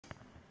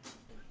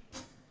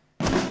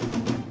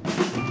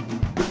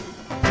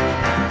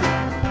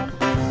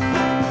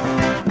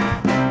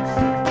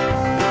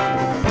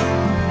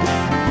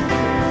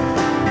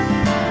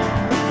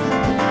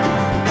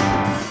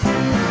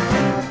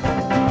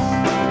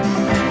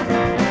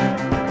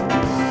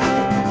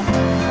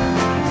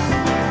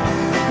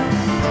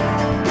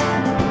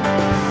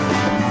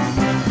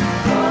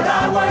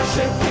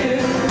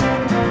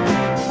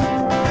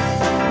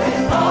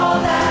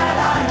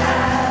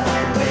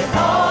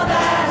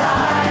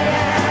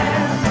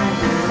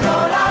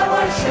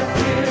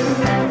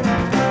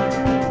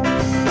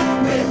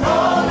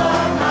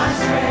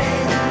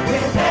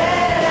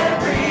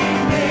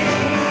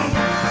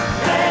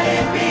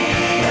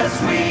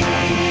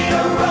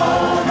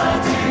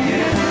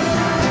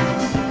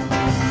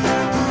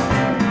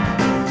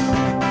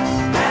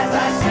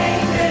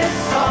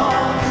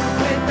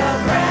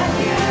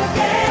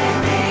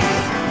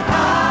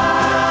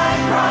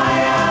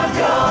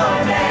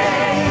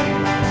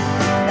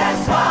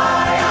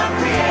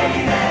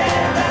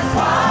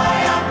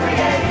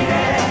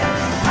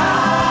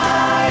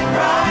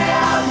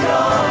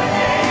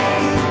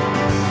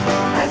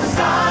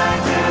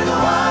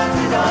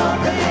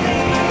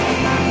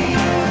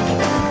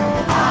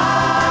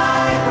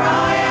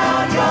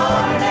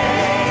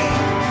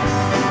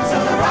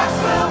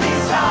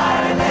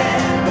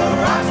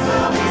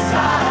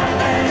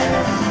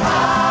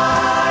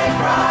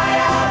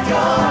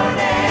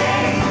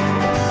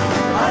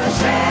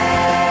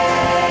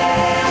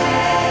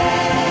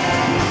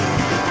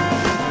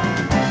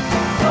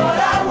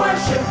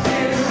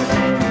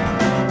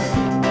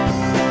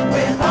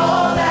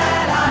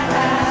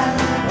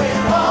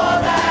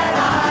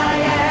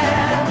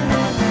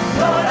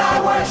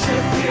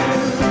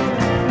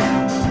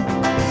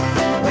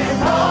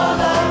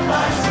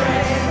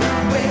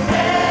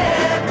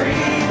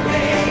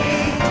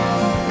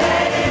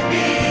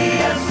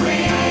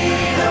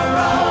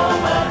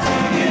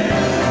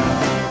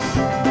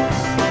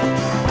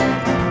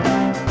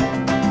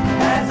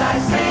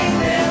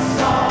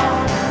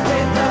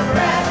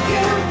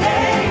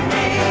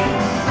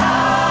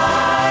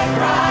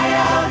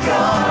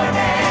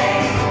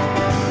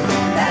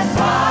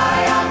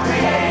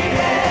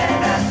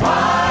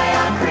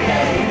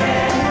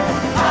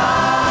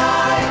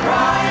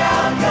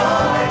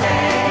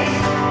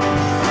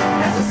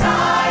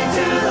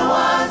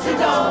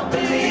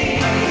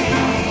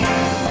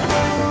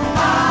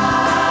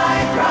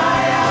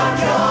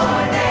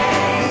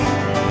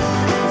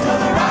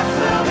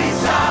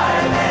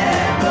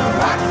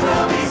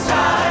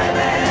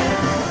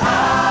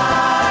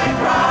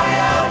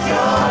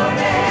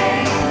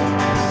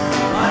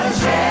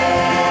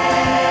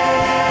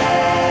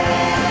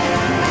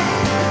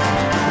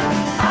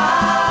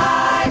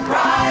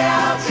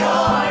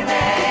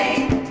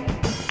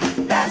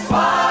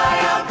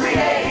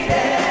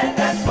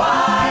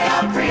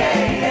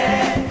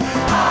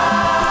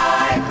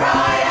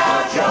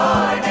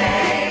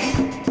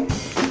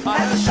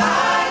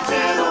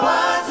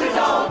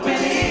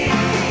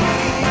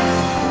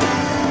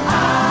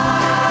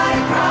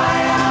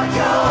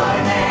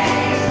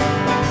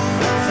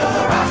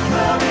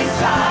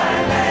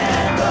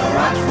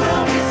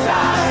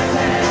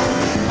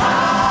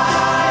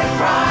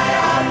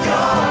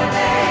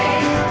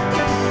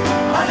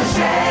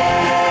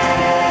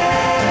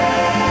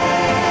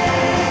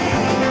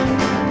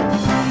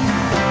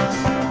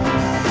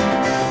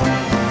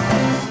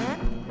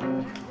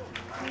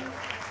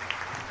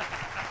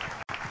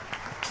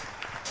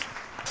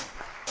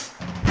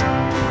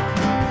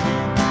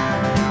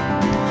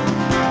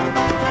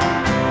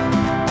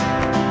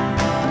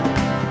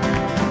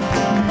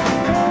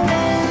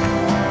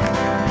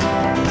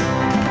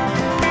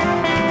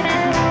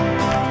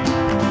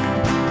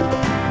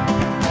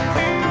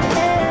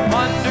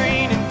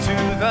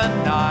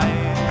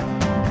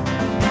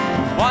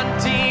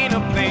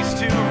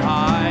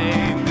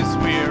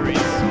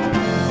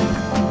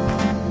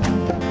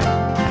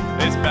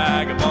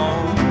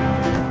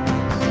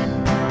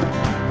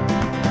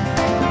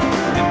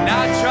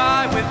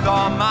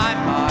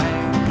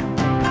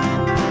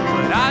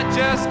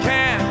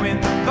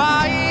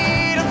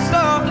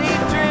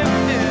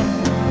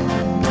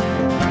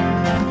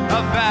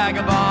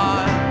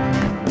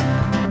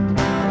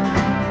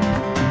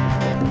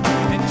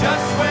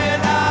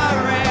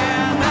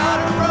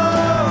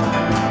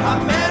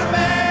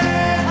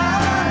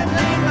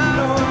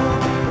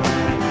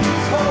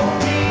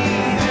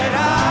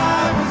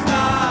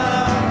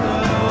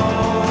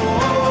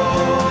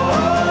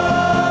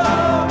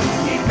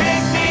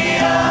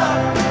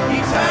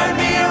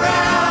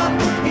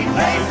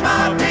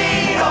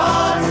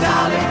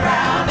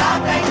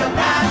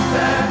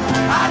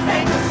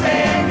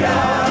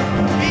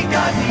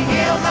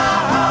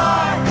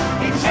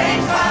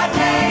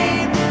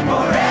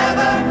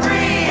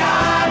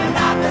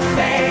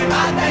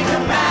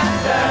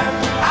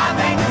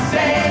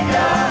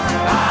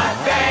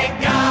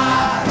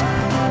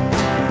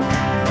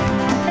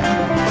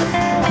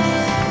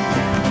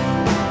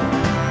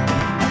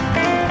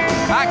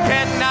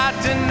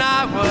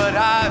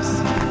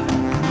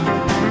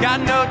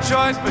got no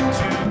choice but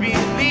to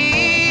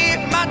believe.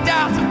 My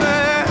doubts are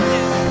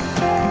burning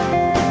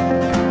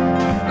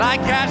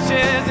like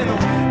ashes in the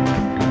wind.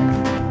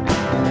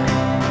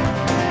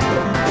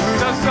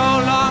 So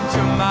long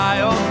to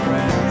my old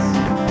friends,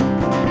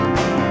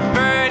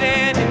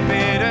 burden and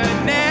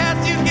bitterness,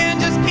 you can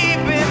just keep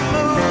it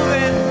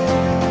moving.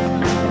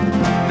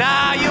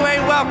 Nah, you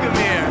ain't welcome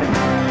here.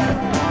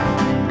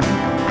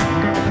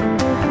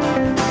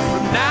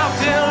 From now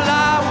till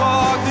I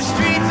walk the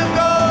streets of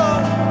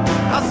gold,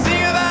 I'll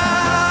sing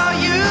about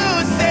you,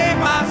 save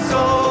my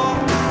soul.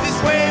 This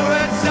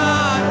wayward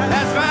son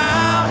has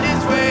found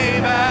his way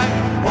back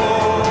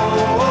home.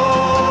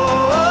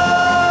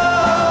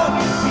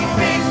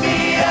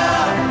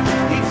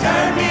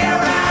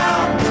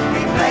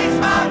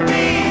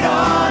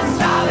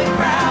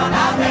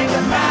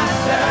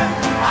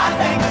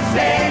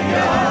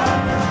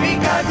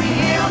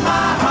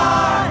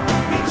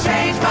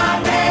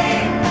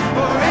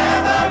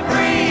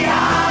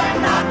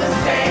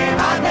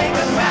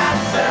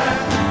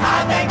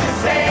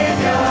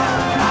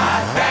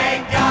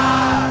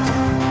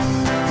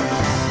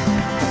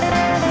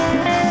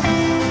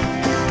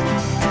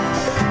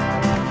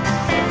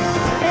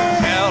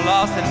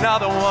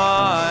 Another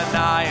one,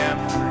 I am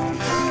free.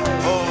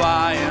 Oh,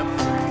 I am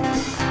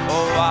free.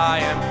 Oh, I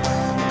am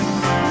free.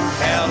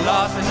 Hell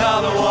lost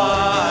another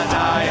one,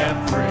 I am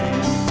free.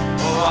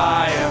 Oh,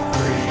 I am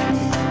free.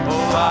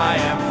 Oh, I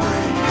am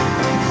free.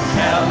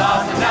 Hell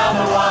lost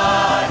another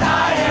one,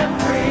 I am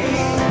free.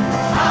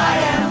 I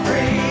am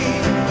free.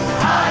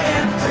 I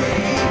am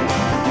free.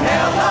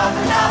 Hell lost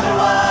another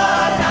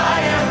one, I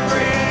am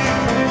free.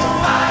 Oh,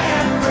 I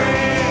am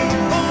free.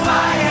 Oh,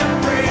 I am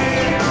free.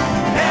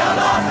 Hell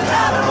lost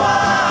another one.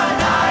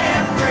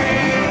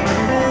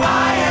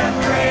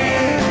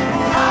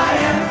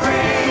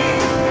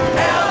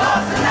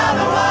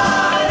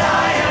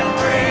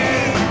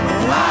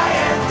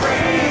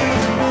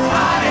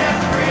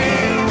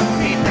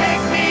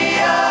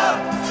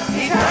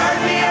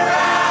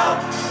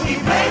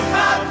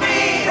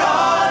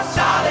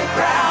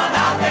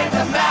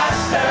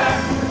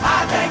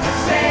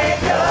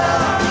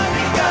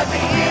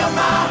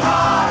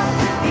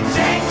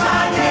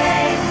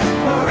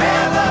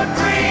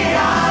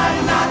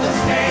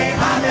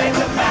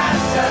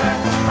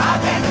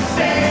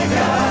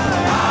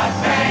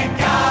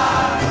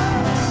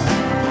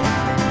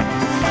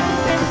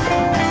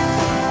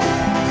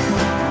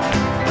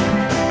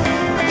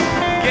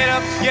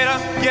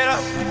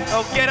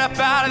 Get up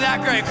out of that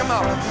grave, come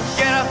on.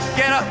 Get up,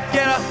 get up,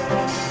 get up.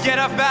 Get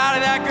up out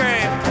of that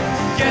grave.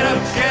 Get up,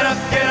 get up,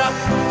 get up.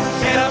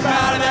 Get up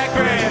out of that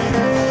grave.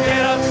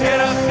 Get up, get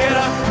up, get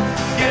up.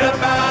 Get up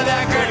out of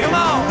that grave, come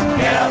on.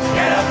 Get up,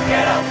 get up,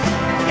 get up.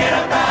 Get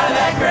up out of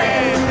that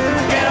grave.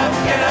 Get up,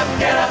 get up,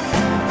 get up.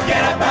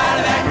 Get up out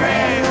of that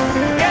grave.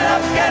 Get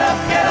up, get up,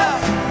 get up.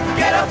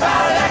 Get up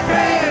out of that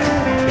grave.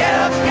 Get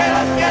up, get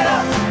up, get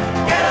up.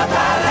 Get up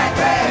out of that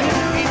grave.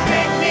 He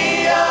picked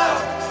me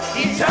up.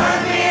 He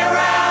turned me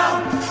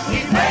around. He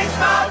placed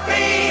my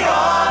feet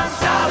on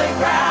solid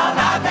ground.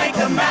 I thank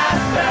the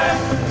Master.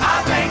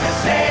 I thank the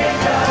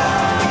Savior.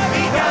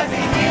 Because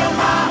he healed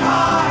my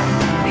heart.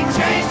 He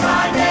changed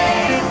my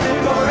name.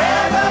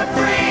 Forever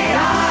free.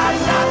 I'm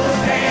not the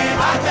same.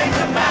 I thank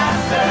the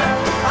Master.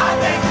 I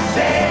thank the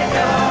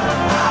Savior.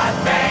 I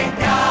thank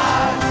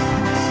God.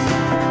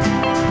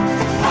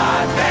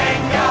 I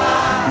thank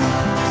God.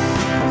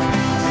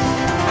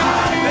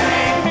 I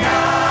thank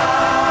God.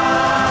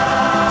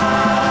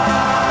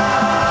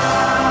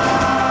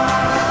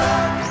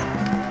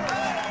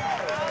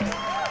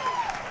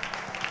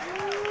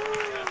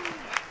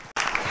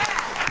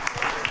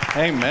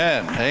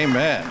 Amen.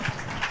 Amen.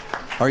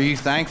 Are you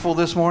thankful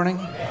this morning?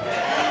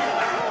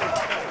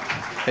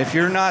 If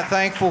you're not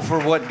thankful for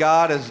what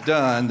God has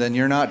done, then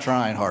you're not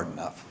trying hard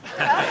enough.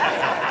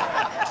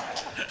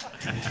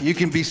 You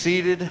can be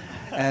seated,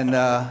 and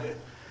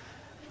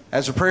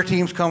as the prayer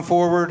teams come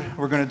forward,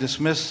 we're going to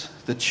dismiss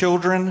the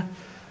children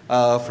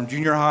from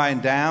junior high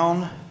and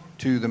down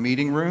to the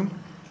meeting room.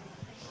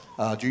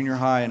 Junior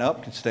high and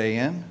up can stay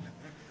in.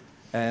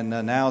 And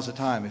now's the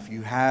time. If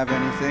you have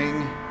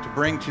anything to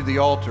bring to the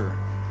altar,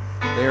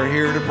 they are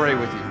here to pray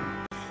with you.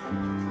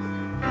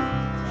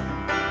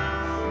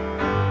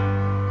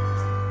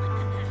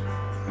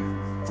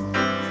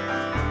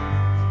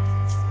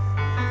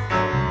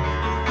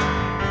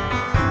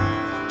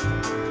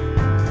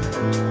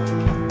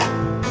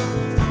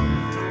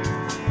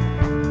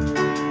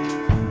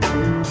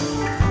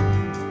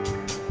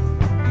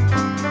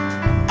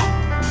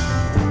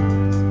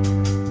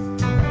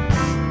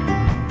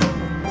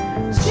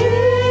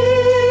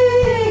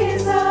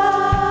 Jesus,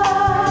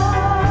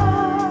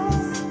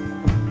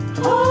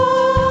 oh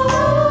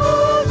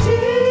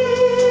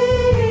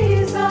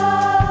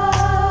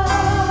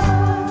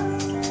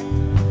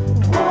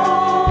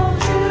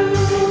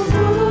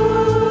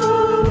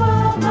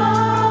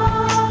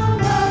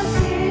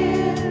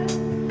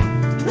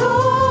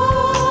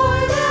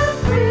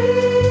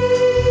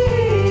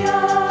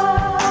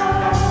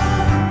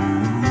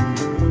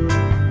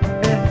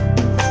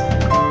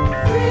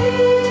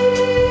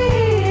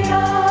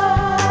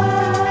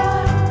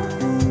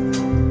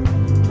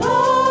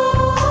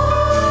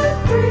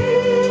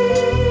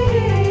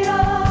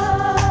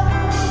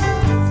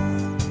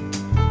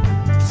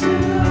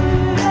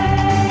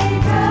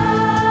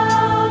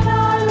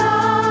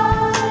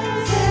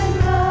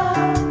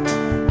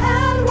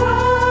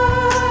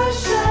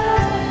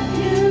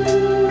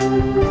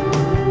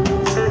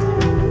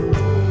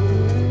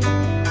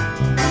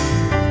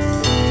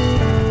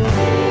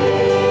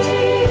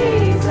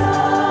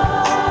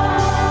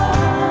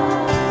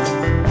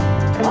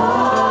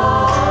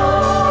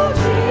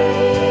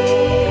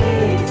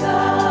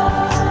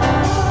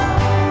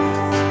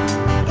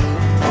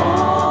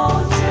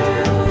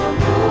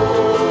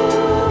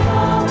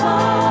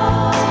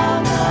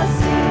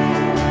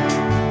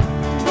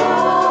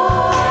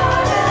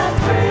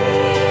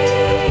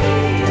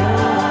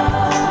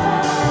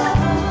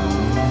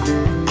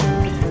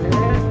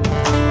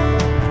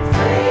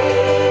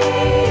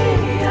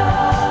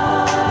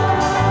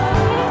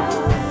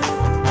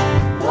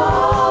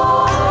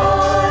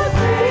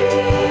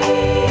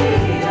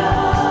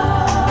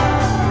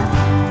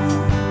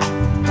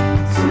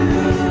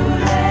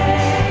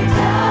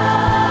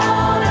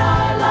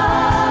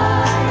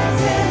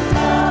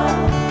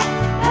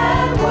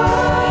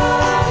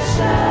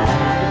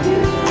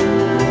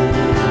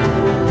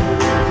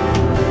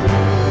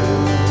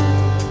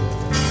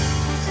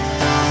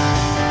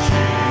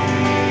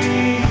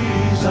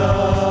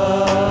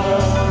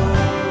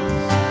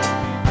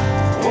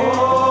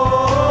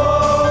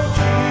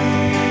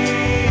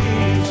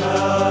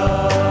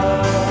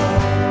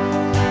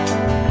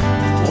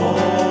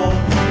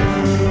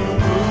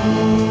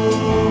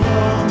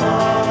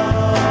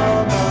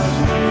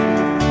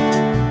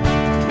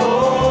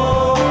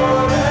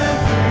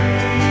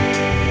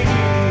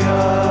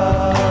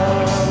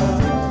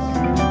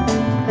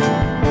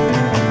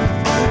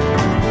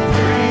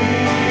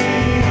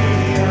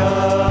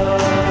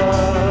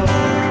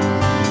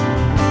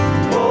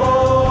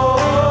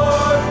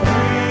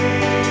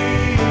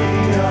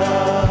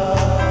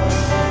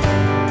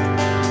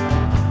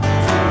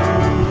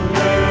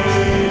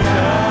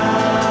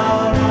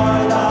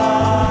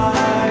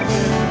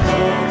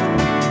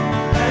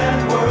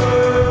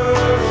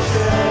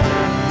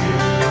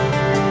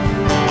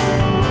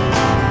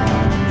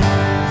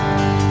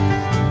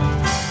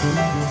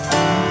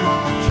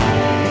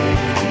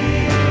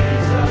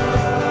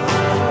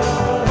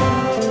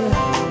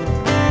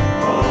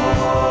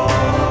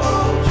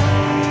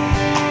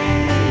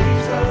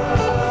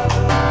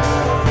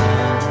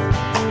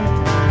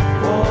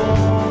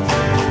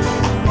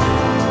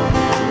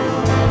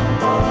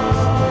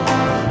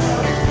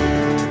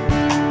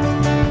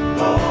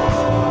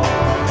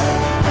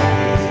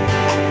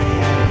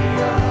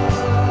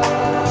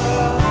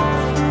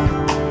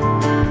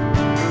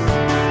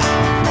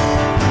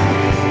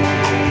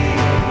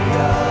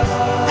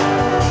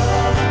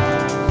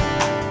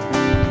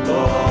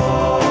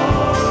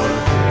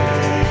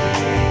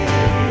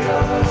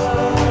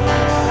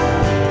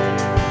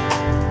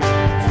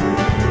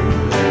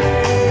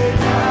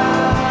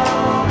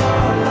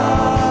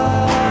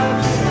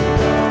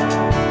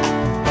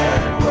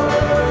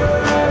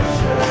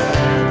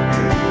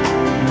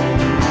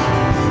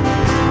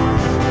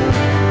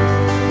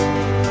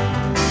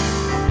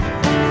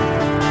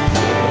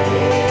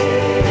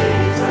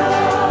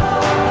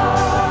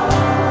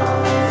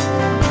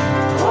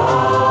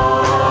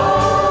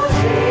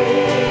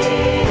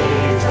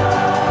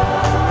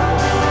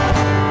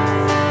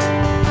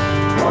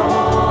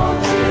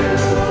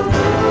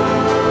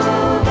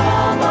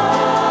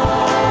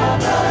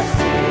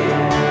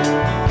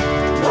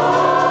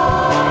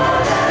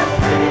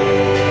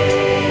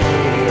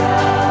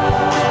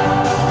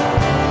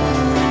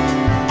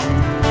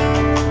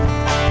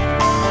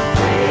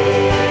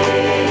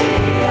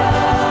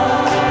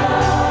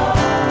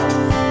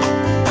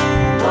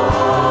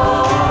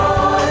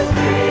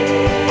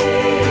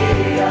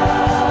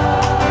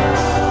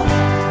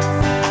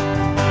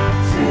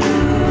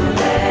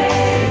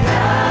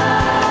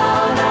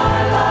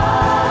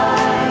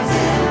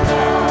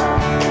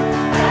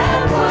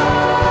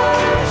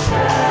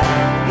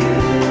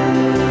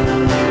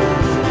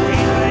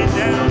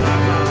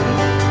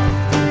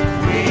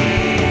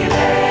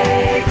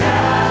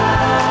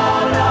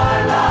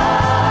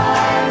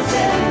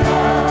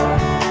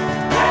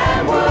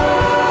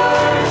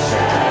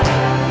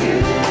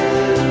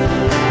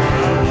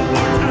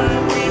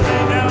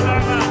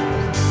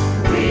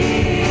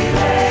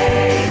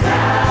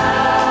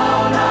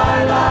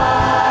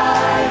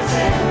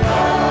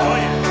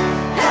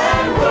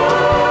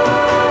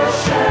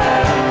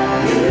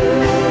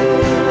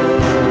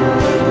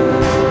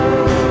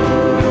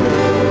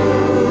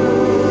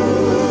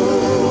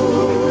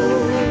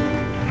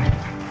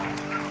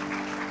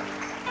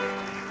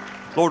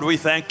Lord, we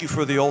thank you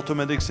for the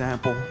ultimate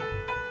example.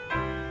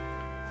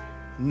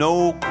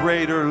 No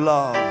greater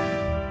love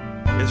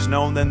is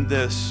known than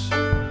this,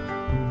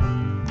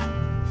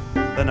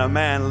 than a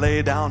man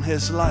lay down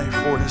his life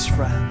for his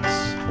friends.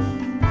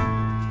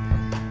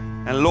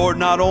 And Lord,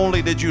 not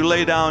only did you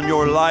lay down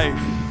your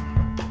life,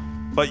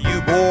 but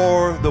you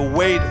bore the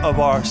weight of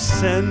our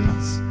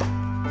sins,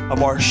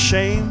 of our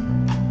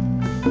shame.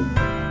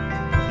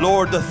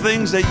 Lord, the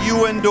things that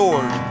you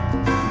endured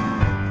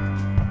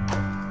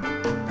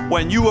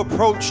when you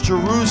approached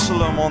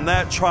Jerusalem on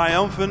that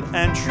triumphant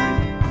entry.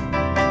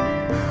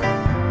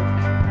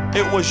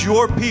 It was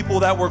your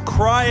people that were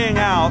crying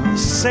out,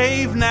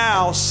 "Save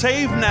now,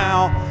 save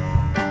now."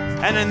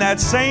 And in that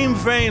same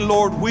vein,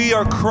 Lord, we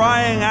are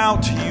crying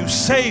out to you,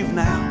 "Save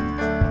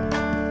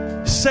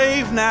now.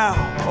 Save now,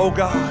 oh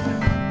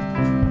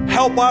God."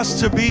 Help us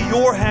to be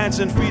your hands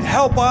and feet.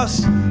 Help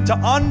us to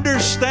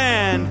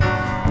understand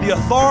the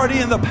authority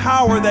and the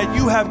power that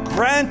you have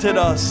granted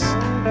us,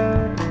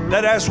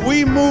 that as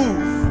we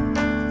move,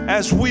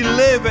 as we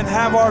live and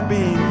have our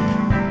being,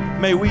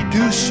 may we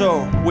do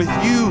so with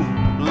you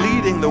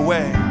leading the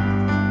way.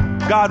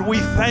 God, we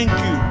thank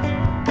you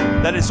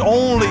that it's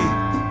only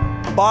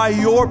by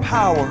your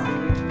power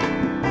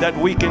that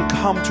we can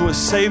come to a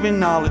saving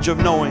knowledge of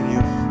knowing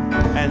you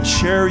and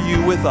share you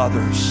with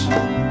others.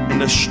 In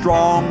the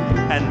strong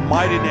and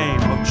mighty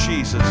name of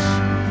Jesus,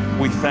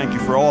 we thank you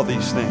for all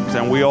these things.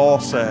 And we all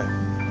say,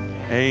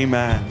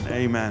 amen,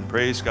 amen.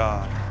 Praise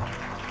God.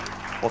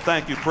 Well,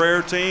 thank you,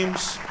 prayer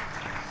teams.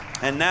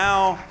 And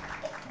now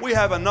we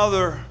have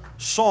another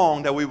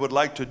song that we would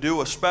like to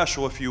do, a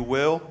special, if you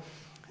will.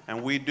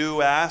 And we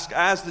do ask,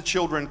 as the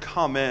children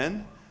come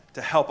in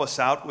to help us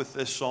out with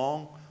this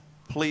song,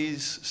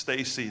 please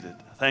stay seated.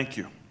 Thank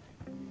you.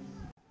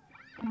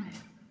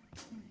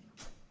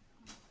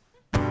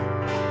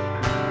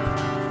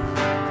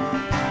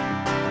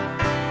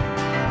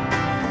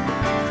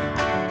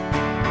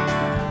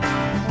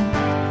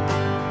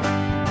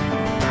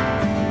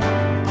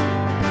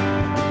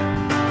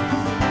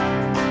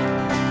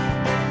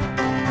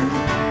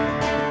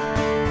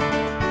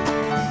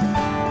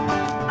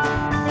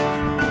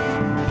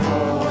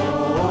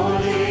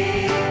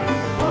 Holy,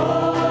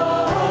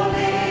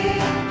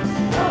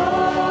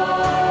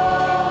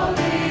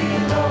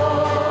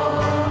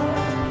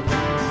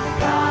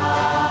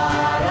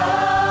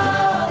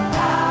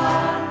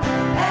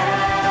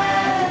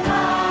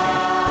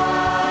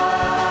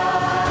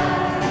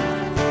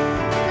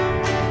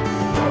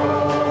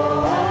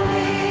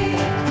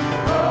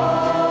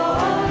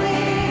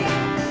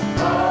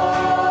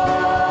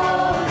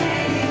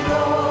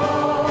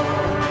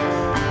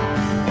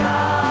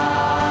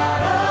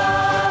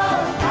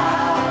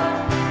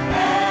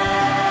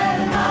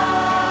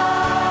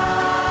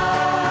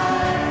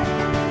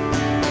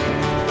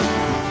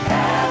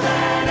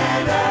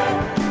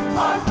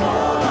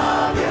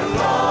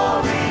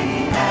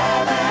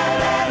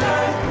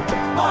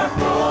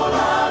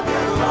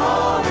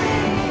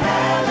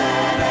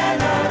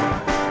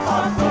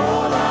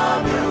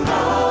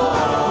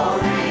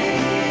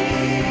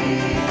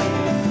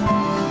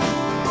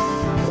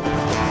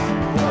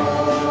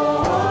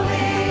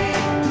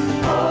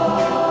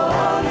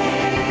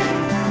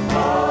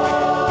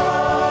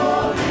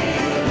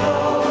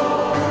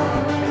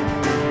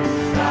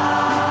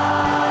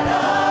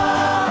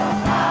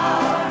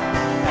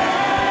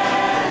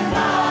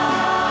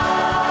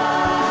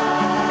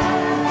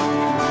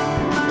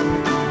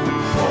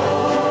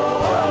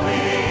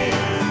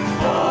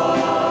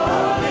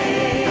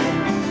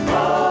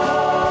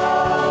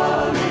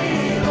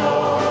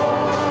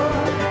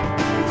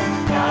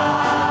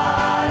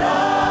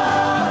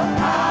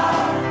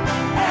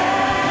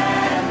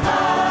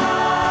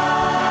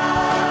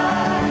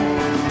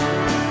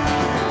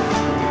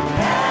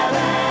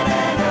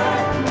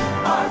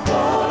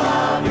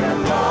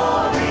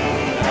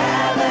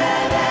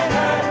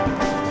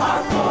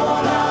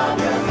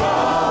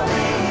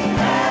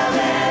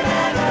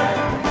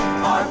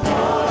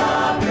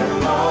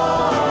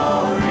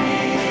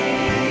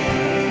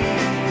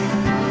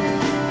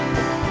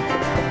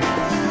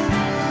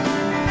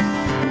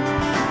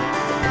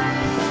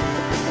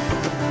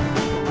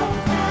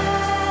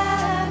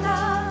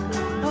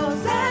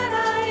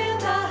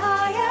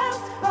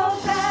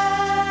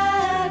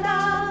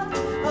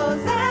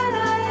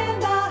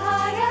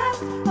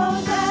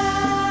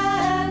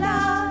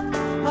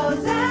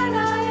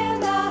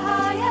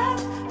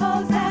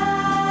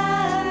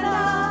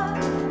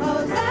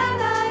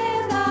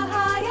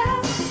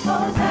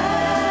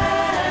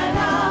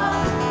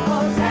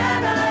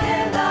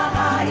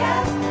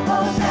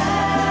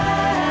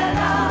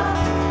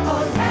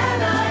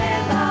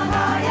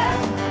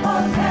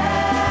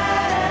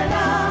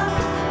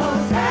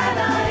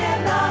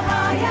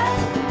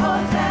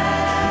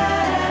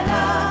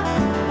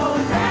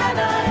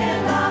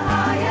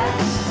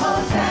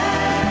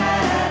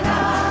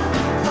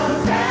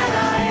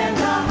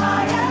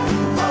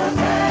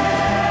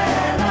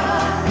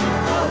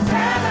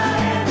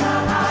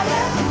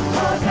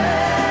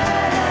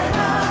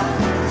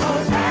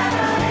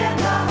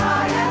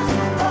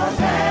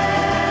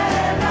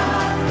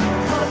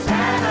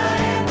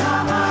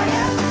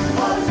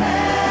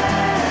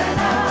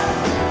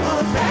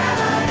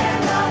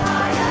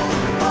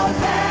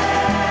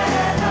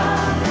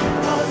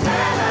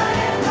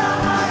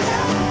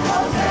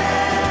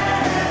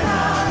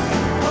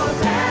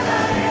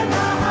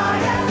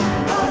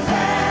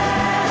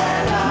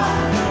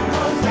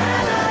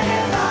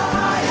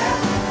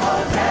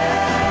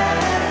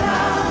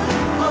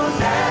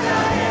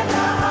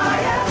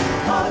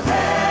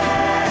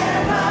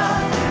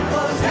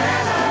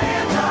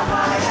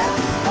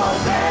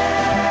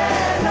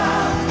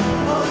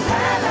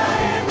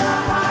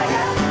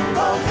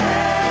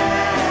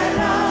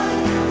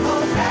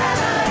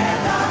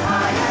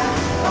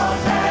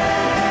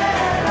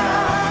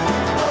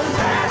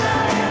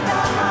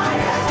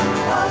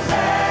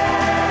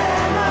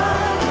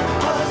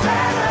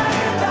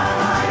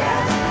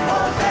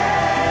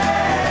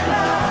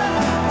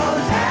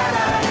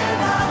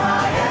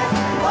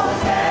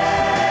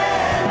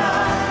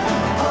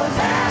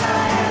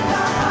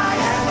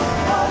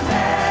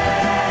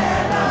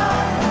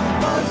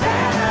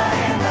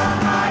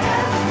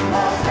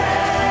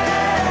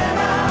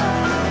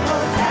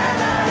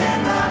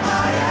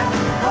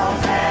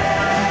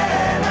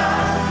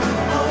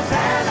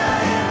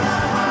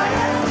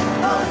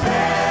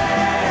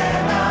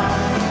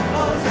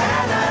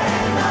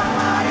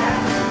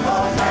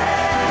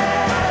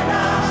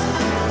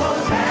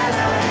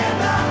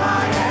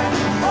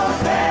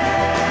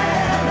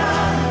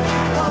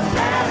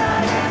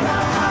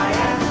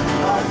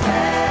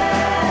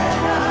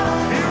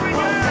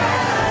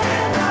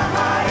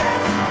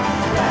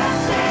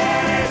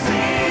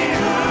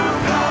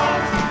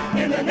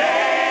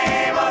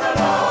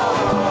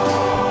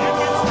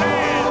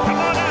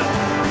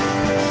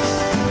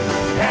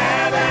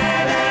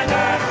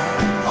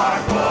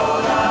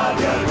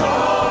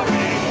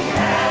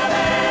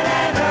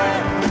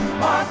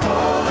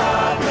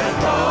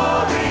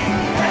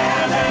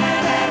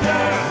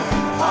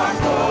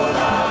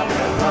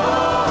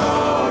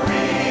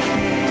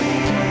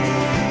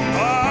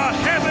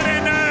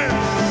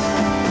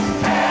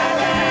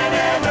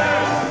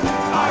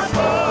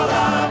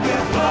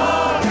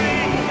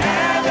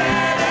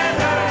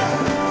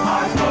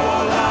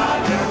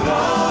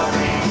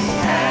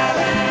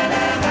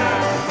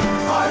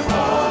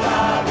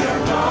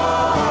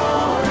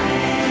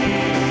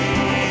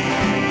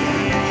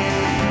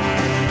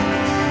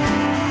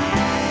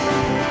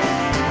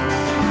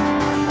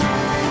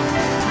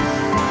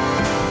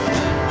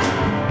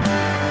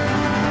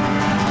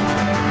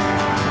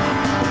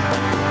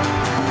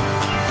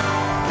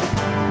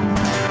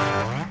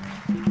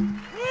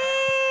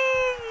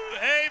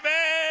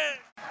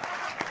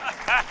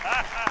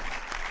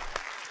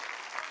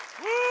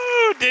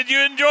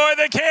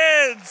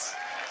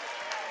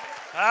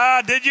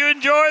 Did you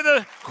enjoy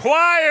the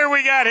choir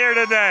we got here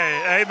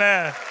today?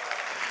 Amen.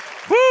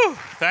 Woo!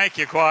 Thank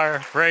you, choir.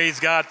 Praise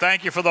God.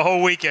 Thank you for the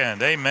whole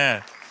weekend.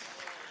 Amen.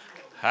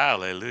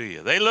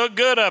 Hallelujah. They look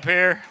good up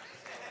here.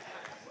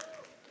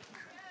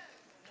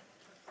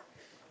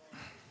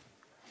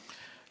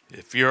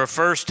 If you're a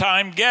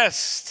first-time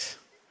guest,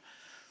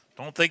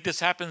 don't think this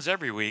happens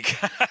every week.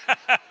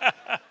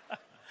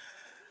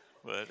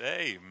 But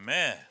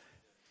amen.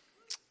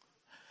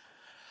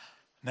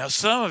 Now,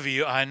 some of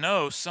you, I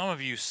know some of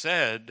you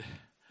said,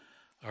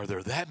 are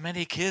there that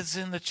many kids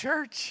in the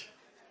church?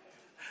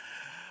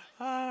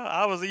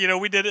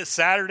 We did it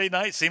Saturday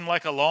night. Seemed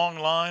like a long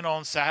line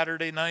on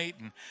Saturday night.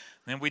 And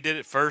then we did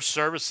it first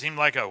service. Seemed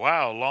like a,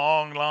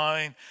 long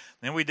line.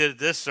 Then we did it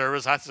this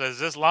service. I said, is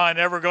this line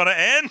ever going to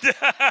end?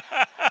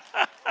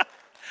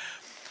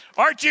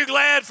 Aren't you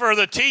glad for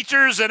the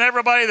teachers and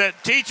everybody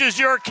that teaches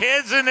your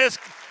kids in this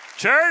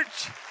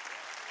church?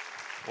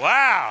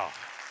 Wow.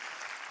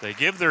 They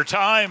give their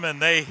time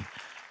and they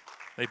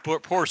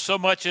pour so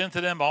much into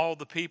them. All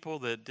the people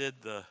that did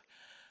the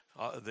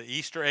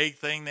Easter egg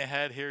thing they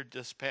had here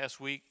this past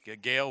week.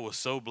 Gail was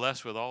so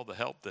blessed with all the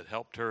help that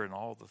helped her and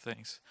all the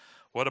things.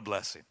 What a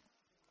blessing.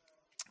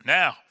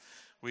 Now,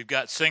 we've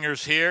got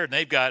singers here, and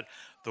they've got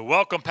the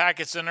welcome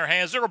packets in their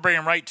hands. They're going to bring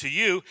them right to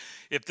you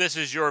if this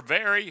is your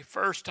very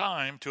first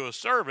time to a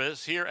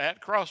service here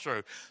at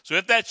Crossroad. So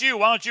if that's you,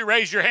 why don't you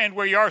raise your hand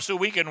where you are so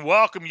we can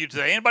welcome you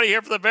today. Anybody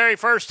here for the very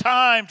first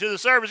time to the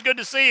service? Good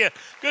to see you.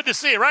 Good to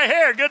see you. Right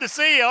here. Good to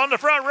see you on the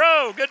front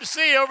row. Good to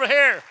see you over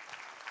here.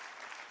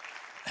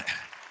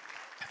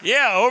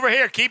 Yeah, over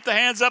here. Keep the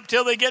hands up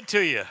till they get to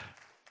you.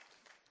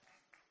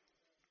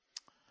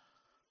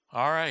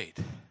 All right.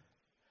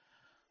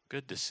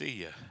 Good to see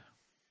you.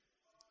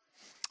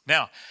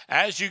 Now,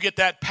 as you get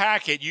that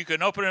packet, you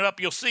can open it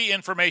up. You'll see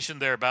information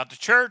there about the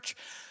church,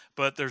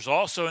 but there's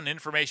also an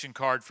information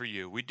card for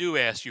you. We do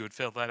ask you would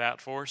fill that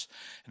out for us.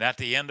 And at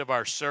the end of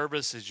our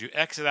service, as you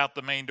exit out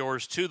the main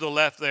doors to the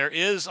left, there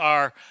is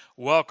our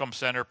welcome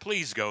center.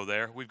 Please go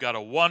there. We've got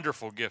a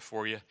wonderful gift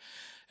for you,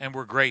 and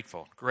we're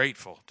grateful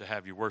to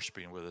have you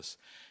worshiping with us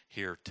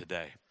here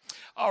today.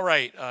 All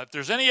right, if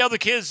there's any other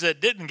kids that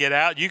didn't get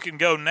out, you can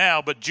go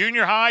now. But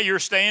junior high, you're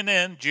staying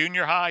in.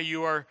 Junior high,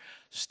 you are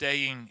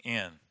staying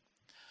in.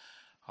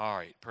 All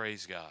right,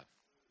 praise God.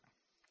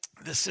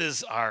 This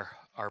is our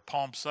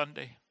Palm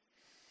Sunday.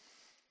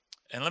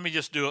 And let me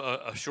just do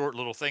a short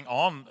little thing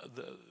on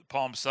the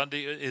Palm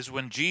Sunday is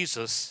when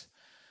Jesus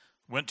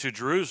went to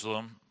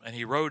Jerusalem and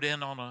he rode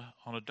in on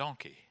a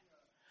donkey.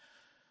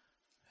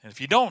 And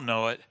if you don't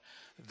know it,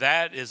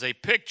 that is a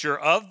picture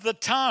of the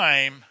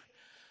time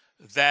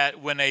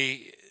that when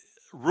a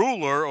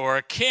ruler or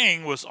a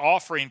king was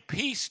offering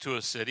peace to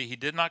a city, he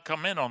did not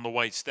come in on the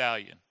white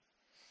stallion.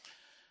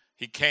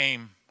 He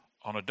came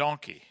on a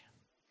donkey.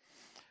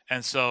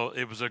 And so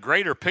it was a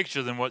greater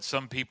picture than what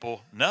some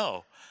people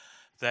know,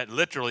 that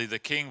literally the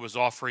king was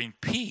offering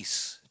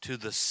peace to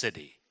the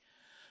city.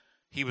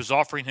 He was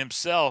offering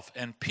himself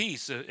and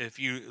peace. If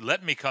you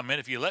let me come in,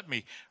 if you let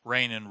me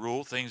reign and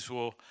rule, things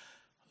will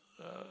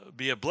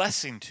be a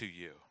blessing to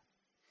you.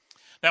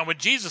 Now, when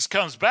Jesus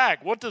comes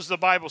back, what does the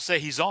Bible say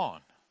he's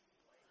on?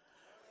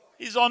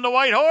 He's on the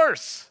white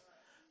horse.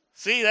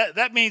 See,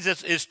 that means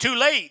it's too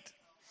late.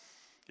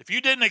 If you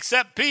didn't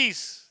accept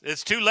peace,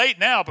 it's too late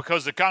now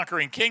because the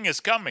conquering king is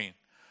coming.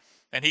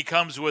 And he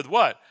comes with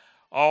what?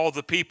 All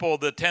the people,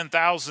 the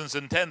 10,000s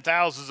and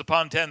 10,000s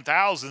upon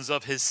 10,000s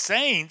of his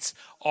saints,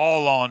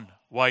 all on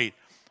white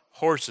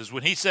horses.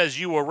 When he says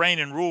you will reign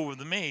and rule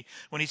with me,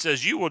 when he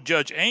says you will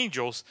judge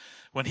angels,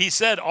 when he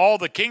said all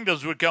the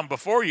kingdoms would come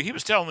before you, he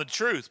was telling the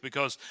truth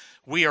because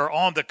we are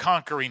on the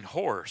conquering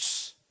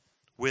horse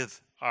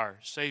with our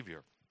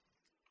Savior.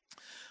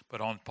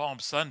 But on Palm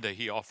Sunday,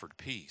 he offered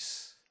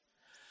peace.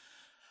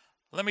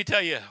 Let me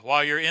tell you,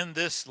 while you're in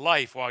this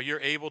life, while you're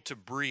able to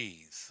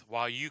breathe,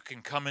 while you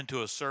can come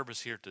into a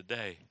service here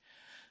today,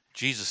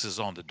 Jesus is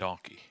on the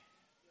donkey.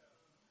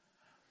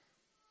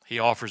 He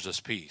offers us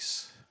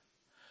peace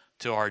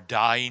to our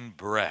dying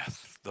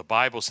breath. The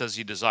Bible says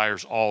he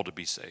desires all to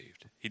be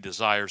saved. He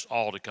desires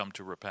all to come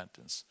to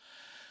repentance.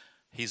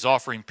 He's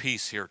offering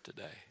peace here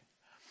today.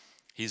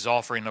 He's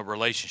offering a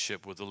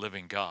relationship with the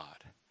living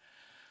God.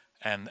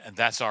 And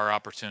that's our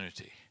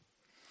opportunity.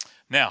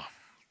 Now,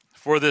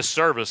 for this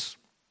service,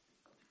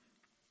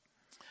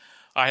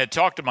 I had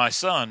talked to my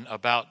son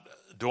about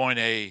doing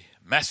a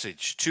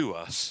message to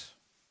us.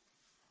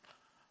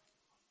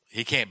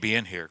 He can't be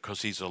in here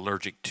because he's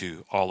allergic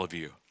to all of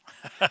you.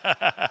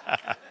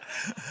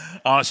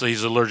 Honestly,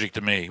 he's allergic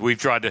to me. We've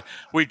tried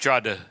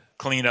to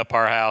clean up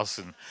our house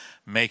and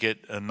make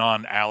it a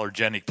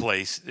non-allergenic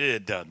place.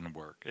 It doesn't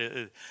work.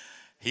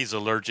 He's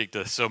allergic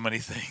to so many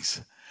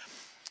things.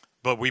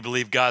 But we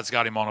believe God's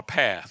got him on a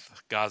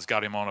path. God's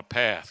got him on a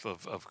path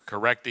of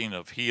correcting,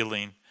 of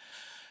healing.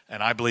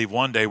 And I believe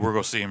one day we're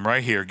going to see him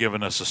right here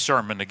giving us a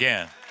sermon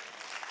again.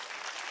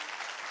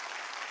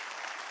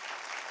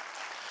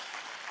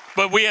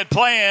 But we had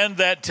planned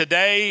that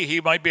today he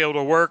might be able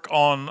to work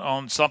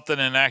on something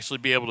and actually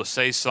be able to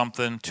say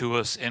something to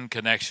us in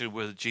connection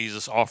with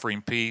Jesus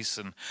offering peace.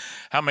 And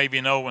how many of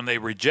you know when they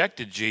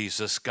rejected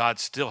Jesus, God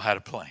still had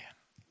a plan?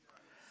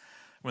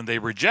 When they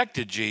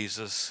rejected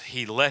Jesus,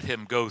 he let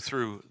him go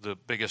through the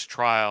biggest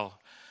trial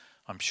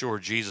I'm sure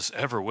Jesus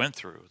ever went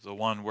through, the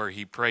one where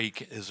he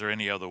prayed, is there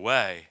any other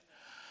way?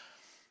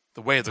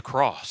 The way of the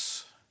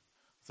cross,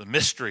 the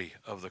mystery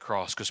of the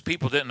cross, because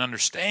people didn't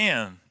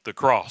understand the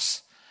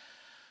cross.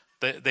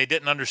 They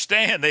didn't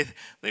understand.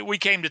 We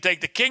came to take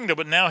the kingdom,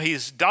 but now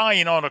he's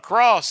dying on a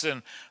cross,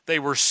 and they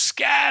were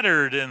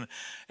scattered.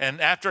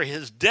 And after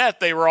his death,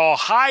 they were all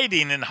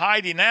hiding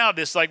out.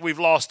 It's like we've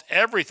lost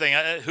everything.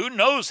 Who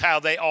knows how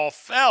they all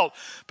felt,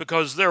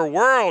 because their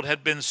world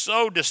had been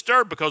so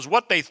disturbed, because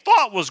what they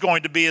thought was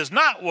going to be is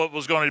not what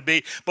was going to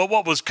be, but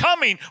what was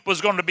coming was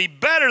going to be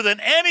better than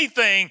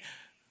anything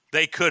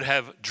they could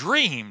have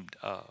dreamed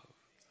of.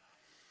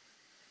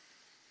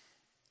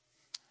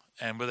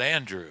 And with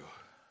Andrew,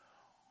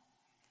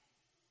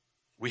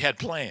 we had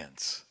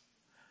plans.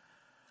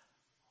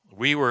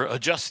 We were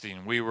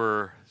adjusting. We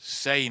were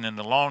saying in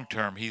the long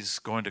term, he's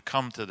going to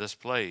come to this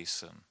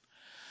place.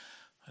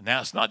 And now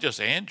it's not just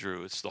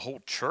Andrew. It's the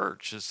whole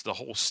church. It's the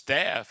whole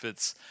staff.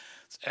 It's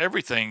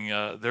everything.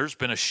 There's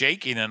been a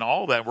shaking and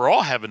all that. We're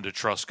all having to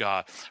trust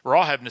God. We're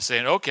all having to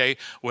say, okay,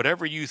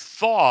 whatever you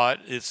thought,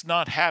 it's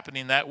not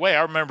happening that way.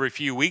 I remember a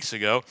few weeks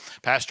ago,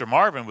 Pastor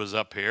Marvin was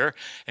up here,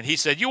 and he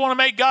said, you want to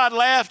make God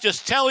laugh?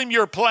 Just tell him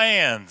your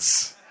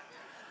plans.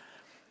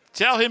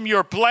 Tell him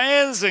your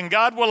plans and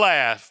God will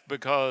laugh,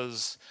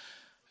 because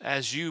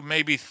as you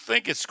maybe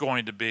think it's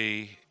going to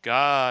be,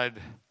 God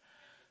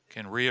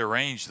can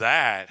rearrange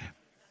that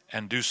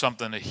and do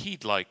something that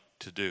he'd like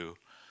to do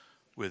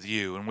with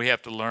you. And we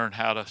have to learn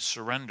how to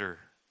surrender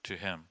to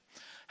him,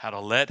 how to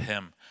let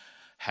him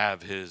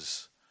have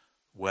his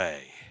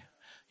way.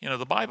 You know,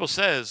 the Bible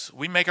says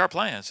we make our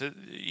plans.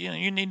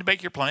 You need to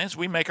make your plans.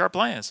 We make our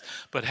plans.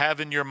 But have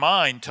in your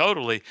mind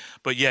totally,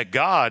 but yet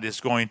God is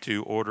going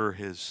to order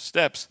his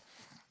steps.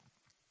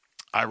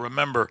 I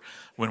remember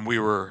when we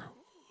were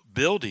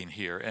building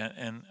here,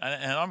 and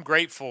I'm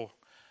grateful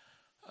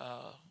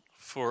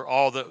for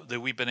all that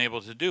we've been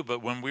able to do,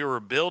 but when we were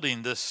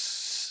building this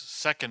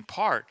second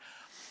part,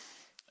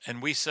 and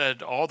we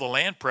said all the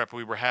land prep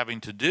we were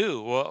having to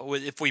do, well,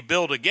 if we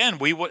build again,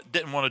 we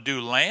didn't want to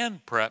do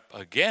land prep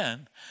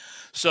again.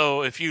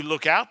 So if you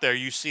look out there,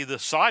 you see the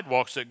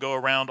sidewalks that go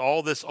around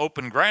all this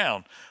open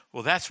ground.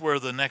 Well, that's where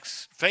the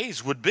next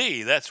phase would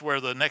be. That's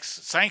where the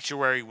next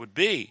sanctuary would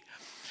be.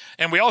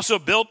 And we also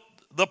built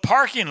the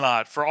parking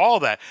lot for all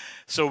that.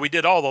 So we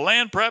did all the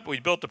land prep. We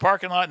built the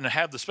parking lot and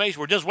have the space.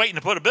 We're just waiting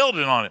to put a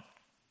building on it.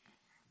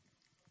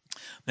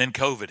 Then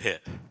COVID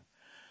hit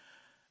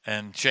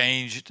and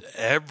changed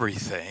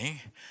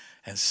everything.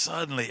 And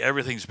suddenly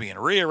everything's being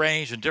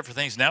rearranged and different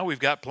things. Now we've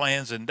got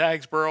plans in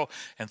Dagsboro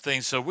and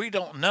things. So we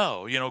don't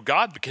know. You know,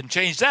 God can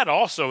change that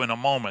also in a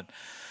moment.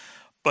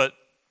 But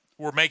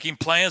we're making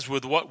plans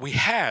with what we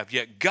have.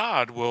 Yet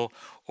God will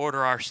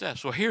order our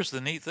steps. Well, here's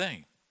the neat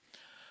thing.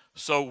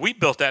 So we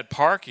built that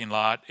parking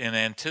lot in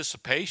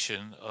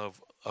anticipation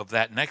of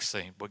that next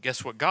thing. But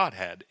guess what God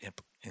had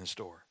in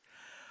store?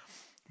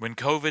 When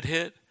COVID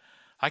hit,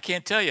 I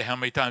can't tell you how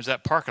many times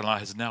that parking lot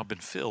has now been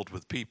filled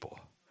with people.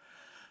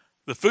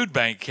 The food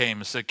bank came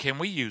and said, can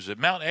we use it?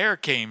 Mountain Air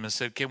came and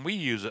said, can we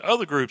use it?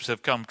 Other groups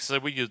have come and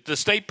said, we use it. The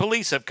state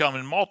police have come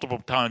and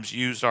multiple times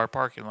used our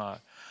parking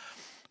lot.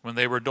 When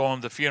they were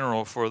doing the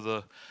funeral for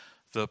the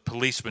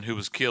policeman who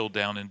was killed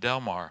down in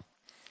Del Mar.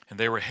 And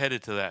they were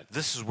headed to that.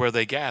 This is where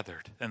they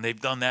gathered. And they've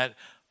done that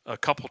a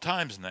couple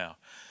times now,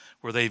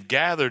 where they've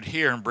gathered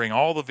here and bring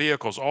all the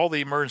vehicles, all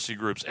the emergency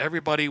groups.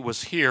 Everybody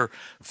was here,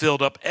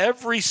 filled up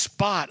every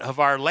spot of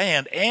our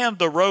land and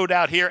the road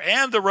out here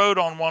and the road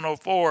on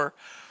 104.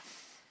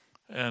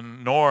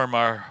 And Norm,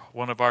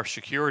 one of our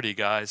security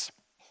guys,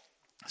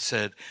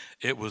 said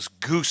it was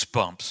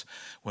goosebumps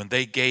when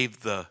they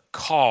gave the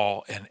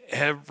call and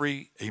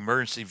every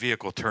emergency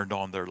vehicle turned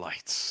on their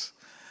lights.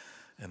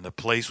 And the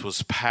place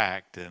was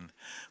packed, and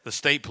the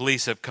state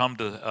police have come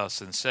to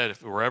us and said,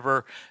 if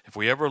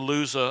we ever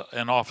lose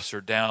an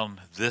officer down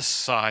this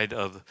side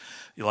of,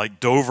 like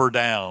Dover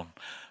down,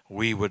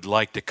 we would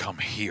like to come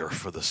here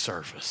for the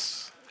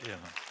service. You know.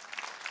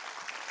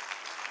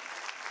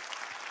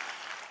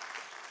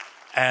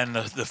 And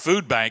the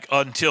food bank,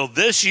 until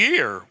this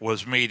year,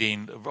 was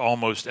meeting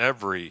almost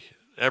every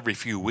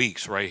few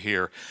weeks right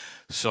here.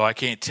 So I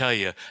can't tell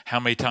you how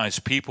many times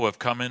people have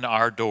come into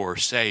our door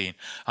saying,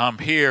 I'm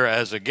here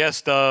as a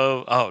guest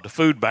of the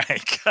food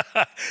bank,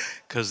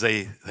 because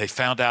they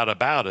found out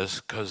about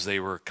us because they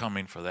were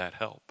coming for that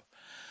help.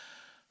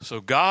 So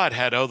God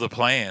had other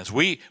plans.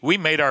 We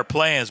made our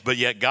plans, but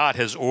yet God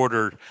has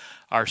ordered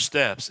our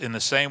steps. In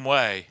the same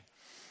way,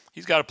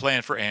 he's got a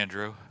plan for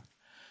Andrew,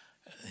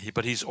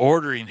 but he's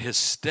ordering his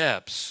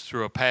steps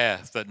through a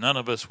path that none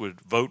of us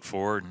would vote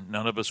for and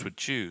none of us would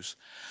choose.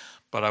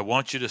 But I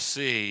want you to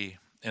see,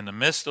 in the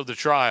midst of the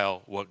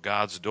trial, what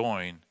God's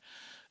doing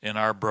in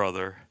our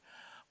brother.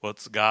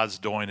 what God's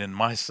doing in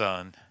my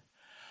son.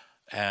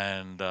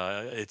 And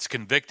it's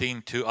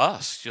convicting to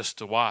us just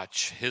to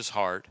watch his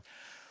heart.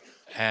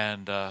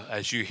 And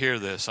as you hear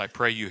this, I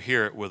pray you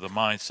hear it with a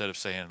mindset of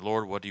saying,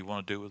 Lord, what do you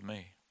want to do with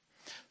me?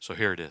 So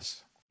here it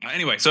is.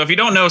 Anyway, so if you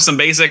don't know some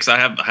basics, I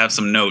have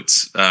some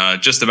notes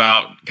just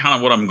about kind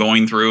of what I'm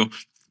going through,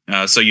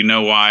 so you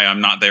know why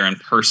I'm not there in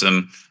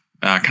person,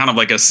 kind of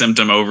like a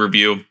symptom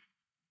overview.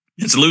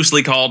 It's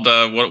loosely called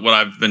what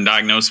I've been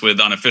diagnosed with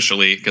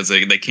unofficially, because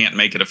they can't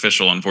make it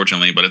official,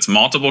 unfortunately, but it's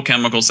multiple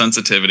chemical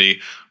sensitivity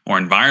or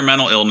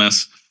environmental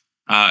illness.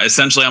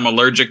 Essentially, I'm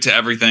allergic to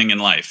everything in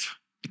life,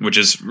 which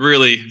is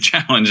really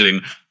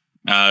challenging.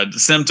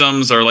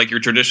 Symptoms are like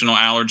your traditional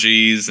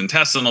allergies,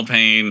 intestinal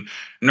pain,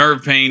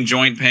 nerve pain,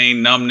 joint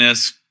pain,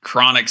 numbness,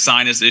 chronic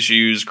sinus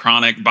issues,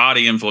 chronic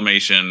body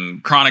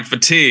inflammation, chronic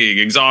fatigue,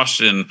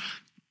 exhaustion,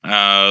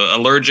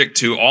 allergic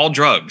to all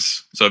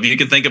drugs. So if you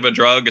can think of a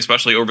drug,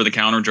 especially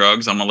over-the-counter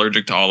drugs, I'm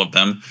allergic to all of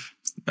them.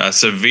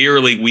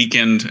 Severely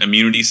weakened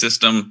immunity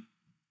system,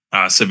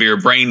 severe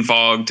brain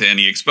fog to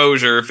any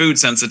exposure, food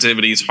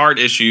sensitivities, heart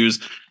issues,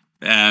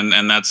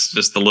 and that's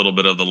just a little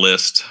bit of the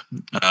list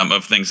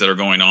of things that are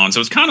going on. So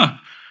it's kind of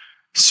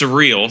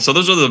surreal. So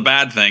those are the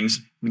bad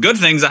things. Good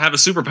things, I have a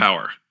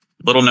superpower.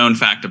 Little known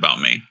fact about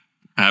me.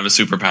 I have a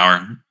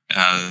superpower.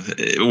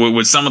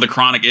 With some of the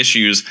chronic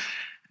issues,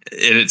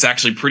 it's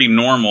actually pretty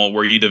normal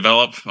where you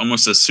develop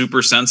almost a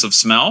super sense of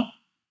smell.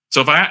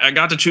 So if I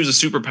got to choose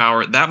a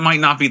superpower, that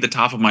might not be the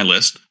top of my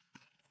list,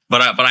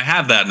 but I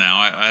have that now.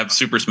 I have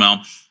super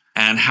smell.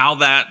 And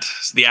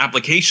the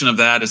application of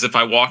that is if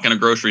I walk in a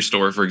grocery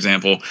store, for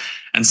example,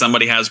 and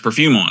somebody has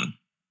perfume on,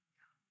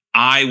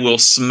 I will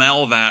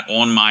smell that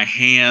on my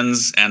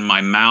hands and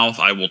my mouth.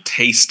 I will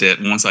taste it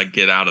once I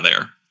get out of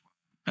there.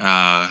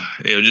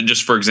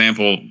 Just for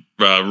example,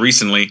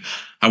 recently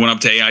I went up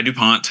to AI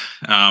DuPont.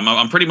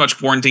 I'm pretty much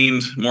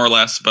quarantined, more or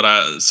less, but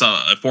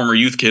a former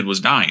youth kid was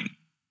dying.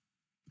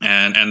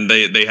 And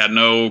they had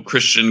no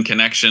Christian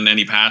connection,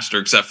 any pastor,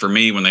 except for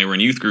me when they were in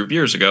youth group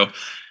years ago.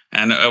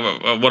 And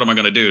what am I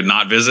going to do?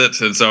 Not visit?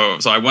 And so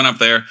I went up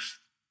there,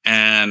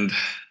 and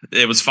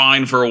it was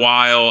fine for a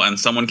while. And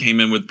someone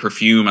came in with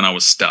perfume, and I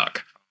was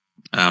stuck.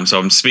 So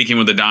I'm speaking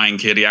with a dying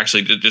kid. He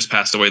actually just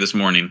passed away this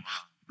morning.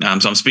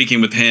 So I'm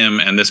speaking with him,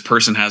 and this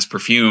person has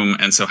perfume.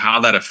 And so how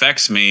that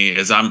affects me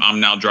is I'm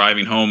now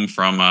driving home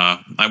from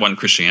I wasn't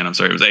Christian. I'm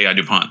sorry, it was AI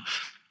DuPont.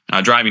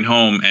 Driving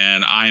home,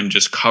 and I am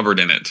just covered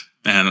in it,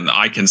 and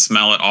I can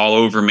smell it all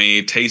over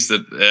me, taste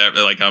it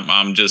like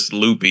I'm just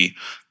loopy.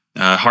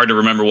 Hard to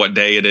remember what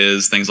day it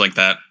is, things like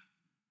that,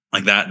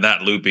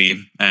 that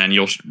loopy. And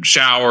you'll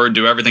shower,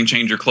 do everything,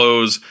 change your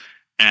clothes,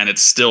 and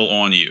it's still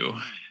on you,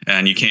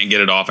 and you can't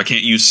get it off. I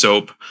can't use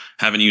soap.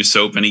 Haven't used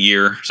soap in a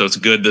year, so it's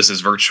good this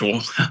is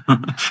virtual.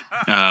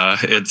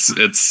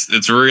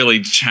 It's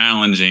really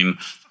challenging,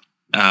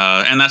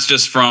 and that's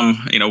just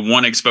from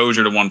one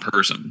exposure to one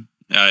person.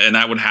 And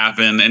that would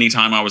happen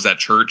anytime I was at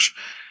church,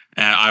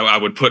 and I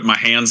would put my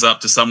hands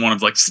up to someone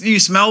of like, "Do you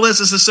smell this?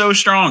 This is so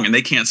strong," and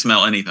they can't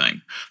smell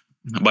anything.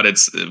 But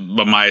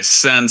my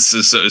sense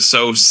is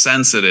so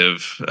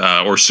sensitive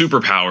or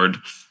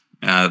superpowered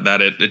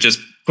that it just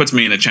puts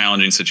me in a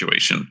challenging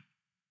situation.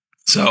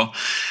 So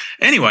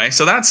anyway,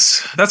 so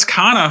that's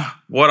kind of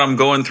what I'm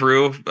going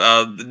through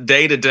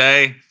day to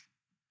day.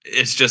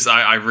 It's just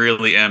I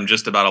really am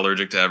just about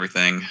allergic to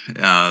everything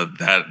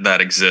that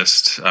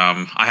exists.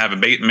 I have a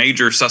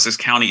major Sussex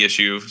County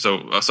issue,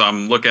 so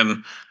I'm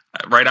looking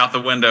right out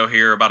the window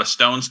here. About a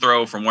stone's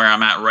throw from where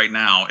I'm at right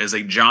now is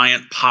a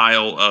giant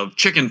pile of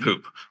chicken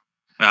poop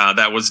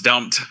that was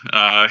dumped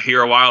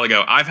here a while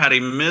ago. I've had a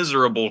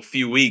miserable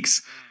few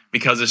weeks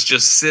because it's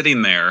just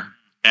sitting there,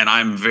 and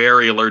I'm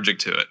very allergic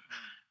to it.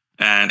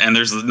 And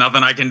there's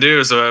nothing I can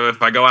do. So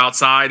if I go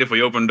outside, if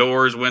we open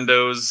doors,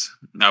 windows,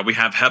 we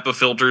have HEPA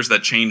filters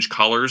that change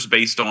colors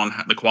based on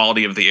the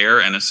quality of the air.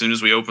 And as soon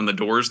as we open the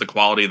doors, the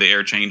quality of the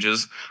air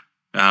changes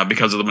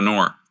because of the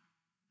manure.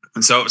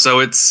 And so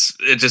it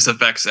just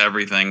affects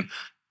everything.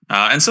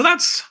 And so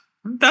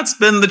that's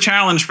been the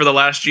challenge for the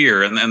last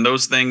year. And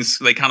those things,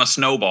 they kind of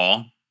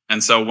snowball.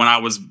 And so when I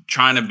was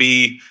trying to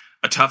be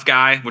a tough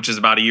guy, which is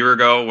about a year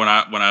ago, when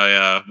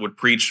I would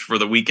preach for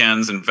the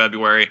weekends in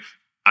February,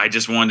 I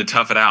just wanted to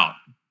tough it out.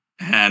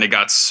 And it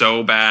got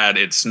so bad,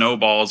 it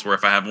snowballs where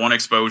if I have one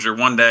exposure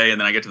one day and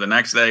then I get to the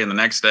next day and the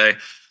next day,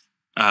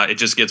 it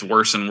just gets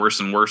worse and worse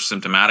and worse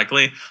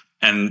symptomatically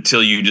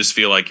until you just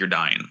feel like you're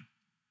dying.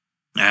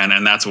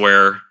 And that's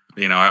where,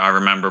 I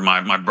remember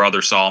my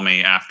brother saw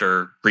me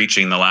after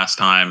preaching the last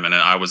time, and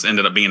I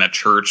ended up being at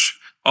church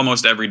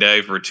almost every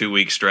day for a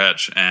 2-week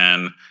stretch.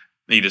 And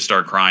he just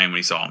started crying when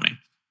he saw me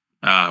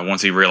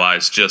once he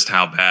realized just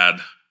how bad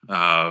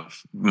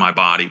my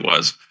body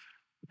was.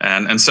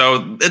 And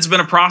so it's been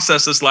a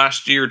process this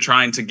last year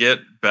trying to get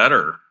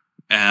better.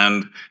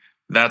 And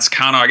that's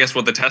kind of, I guess,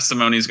 what the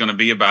testimony is going to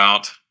be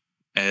about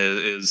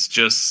is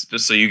just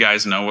so you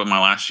guys know what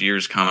my last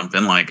year's kind of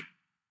been like.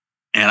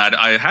 And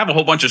I have a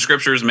whole bunch of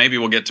scriptures. Maybe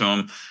we'll get to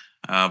them.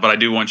 But I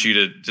do want you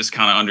to just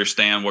kind of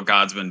understand what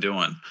God's been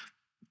doing.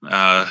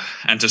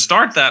 And to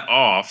start that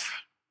off,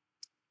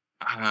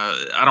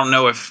 I don't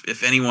know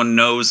if anyone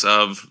knows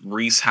of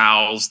Rees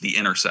Howells' The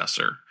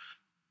Intercessor.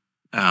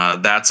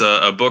 That's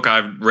a book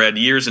I've read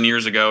years and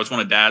years ago. It's one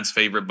of Dad's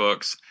favorite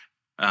books.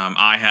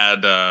 I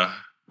had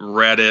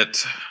read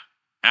it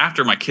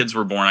after my kids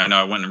were born. I know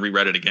I went and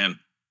reread it again.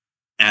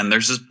 And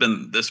there's just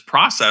been this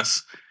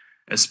process,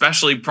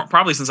 especially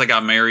probably since I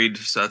got married.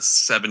 So that's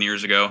 7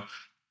 years ago.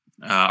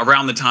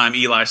 Around the time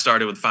Eli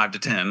started with 5 to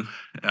 10,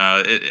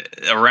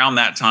 around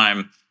that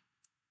time,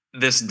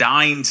 this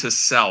dying to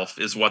self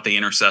is what the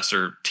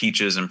intercessor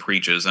teaches and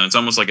preaches. And it's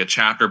almost like a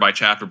chapter by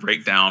chapter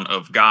breakdown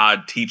of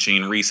God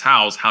teaching Rees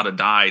Howells how to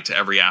die to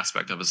every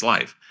aspect of his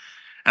life.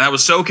 And that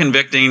was so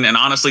convicting. And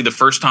honestly, the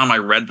first time I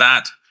read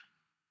that,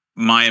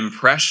 my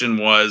impression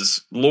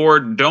was,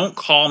 Lord, don't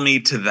call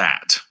me to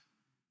that.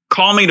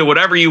 Call me to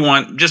whatever you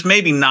want, just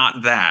maybe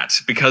not that,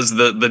 because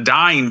the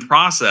dying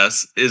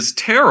process is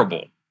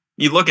terrible.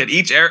 You look at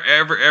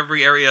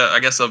every area, I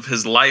guess, of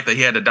his life that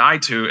he had to die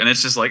to, and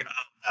it's just like,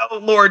 oh,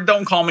 Lord,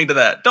 don't call me to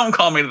that. Don't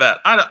call me to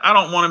that. I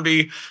don't want to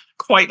be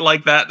quite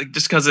like that,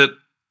 just because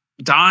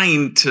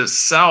dying to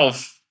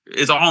self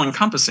is all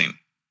encompassing,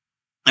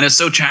 and it's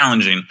so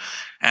challenging.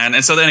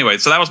 And so anyway,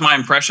 so that was my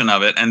impression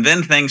of it. And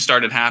then things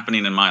started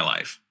happening in my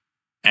life.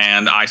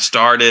 And I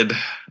started,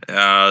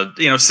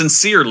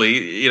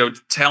 sincerely,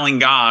 telling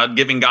God,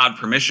 giving God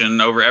permission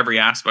over every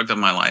aspect of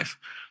my life.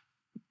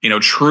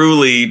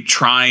 Truly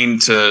trying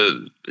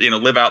to,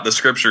 live out the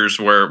scriptures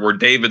where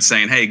David's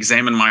saying, hey,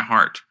 examine my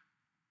heart.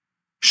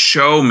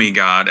 Show me,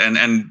 God.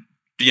 And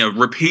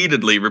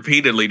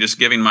repeatedly just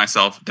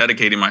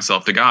dedicating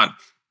myself to God.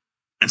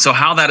 And so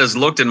how that has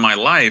looked in my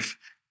life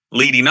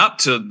leading up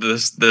to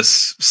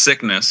this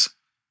sickness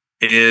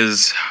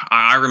is,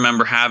 I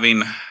remember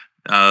having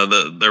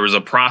there was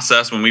a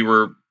process when we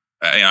were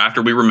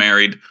after we were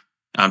married,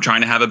 trying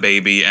to have a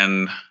baby,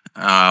 and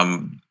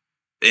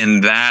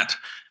in that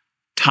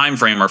time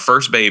frame, our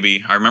first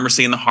baby, I remember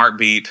seeing the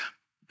heartbeat.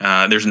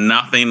 There's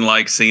nothing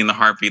like seeing the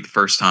heartbeat the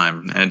first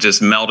time, and it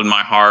just melted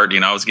my heart.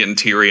 I was getting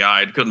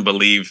teary-eyed, couldn't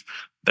believe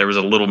there was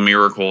a little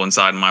miracle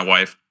inside my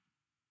wife.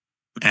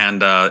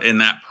 And in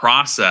that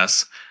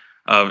process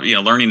of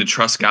learning to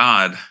trust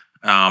God,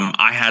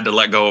 I had to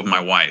let go of my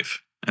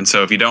wife. And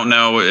so if you don't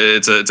know,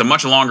 it's a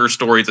much longer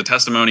story. It's a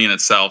testimony in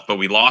itself, but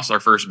we lost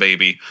our first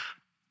baby.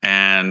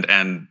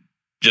 And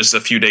just a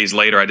few days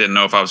later, I didn't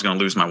know if I was going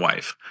to lose my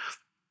wife.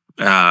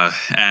 The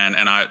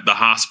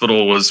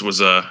hospital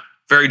was a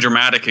very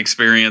dramatic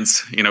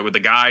experience, with the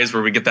guys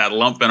where we get that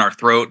lump in our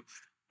throat.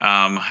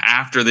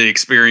 After the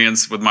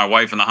experience with my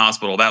wife in the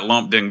hospital, that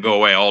lump didn't go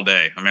away all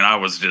day. I mean, I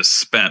was just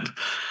spent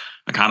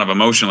kind of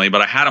emotionally,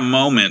 but I had a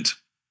moment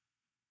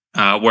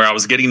where I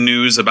was getting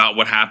news about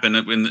what happened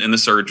in the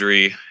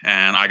surgery,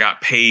 and I got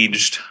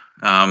paged,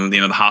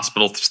 the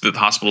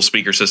hospital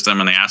speaker system,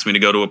 and they asked me to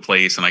go to a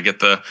place, and I get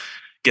the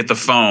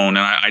phone,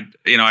 and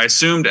I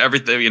assumed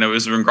everything, it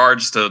was in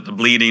regards to the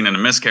bleeding and a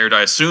miscarriage.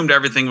 I assumed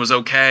everything was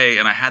okay,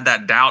 and I had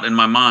that doubt in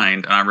my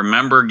mind. And I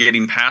remember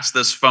getting past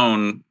this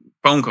phone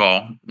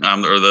call,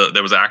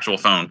 there was an actual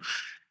phone,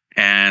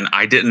 and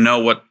I didn't know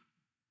what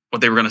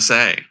they were going to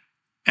say,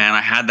 and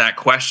I had that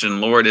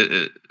question, Lord,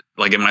 am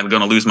I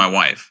going to lose my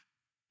wife?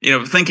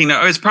 Thinking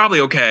it's probably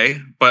okay,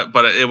 but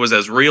it was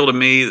as real to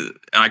me, and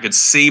I could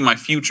see my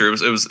future.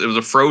 It was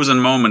a frozen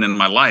moment in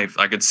my life.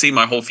 I could see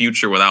my whole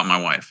future without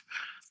my wife.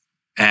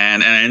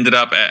 And I ended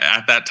up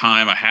at that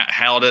time, I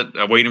held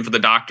it, waiting for the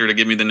doctor to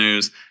give me the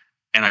news.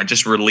 And I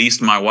just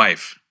released my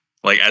wife,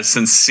 as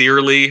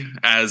sincerely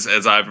as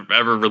I've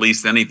ever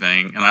released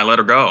anything. And I let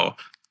her go.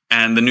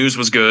 And the news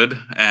was good.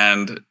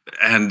 And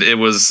it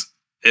was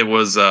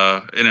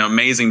an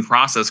amazing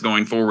process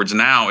going forwards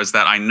now, is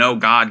that I know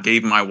God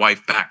gave my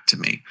wife back to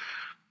me,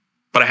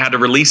 but I had to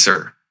release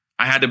her.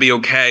 I had to be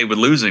okay with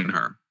losing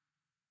her.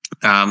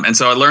 And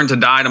so I learned to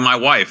die to my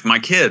wife, my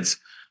kids.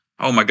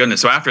 Oh my goodness.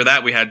 So after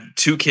that, we had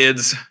 2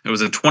 kids. It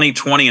was in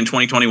 2020 and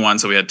 2021.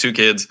 So we had 2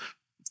 kids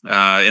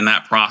in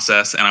that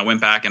process. And I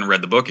went back and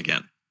read the book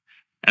again.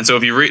 And so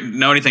if you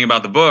know anything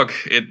about the book,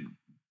 it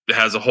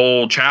has a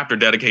whole chapter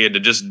dedicated to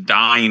just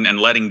dying and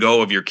letting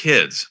go of your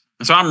kids.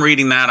 And so I'm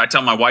reading that. I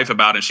tell my wife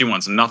about it. She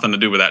wants nothing to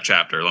do with that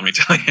chapter. Let me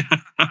tell you,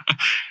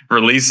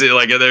 release it.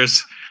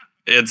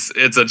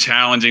 It's a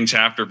challenging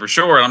chapter for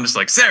sure. And I'm just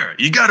like, Sarah,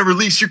 you got to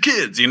release your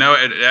kids.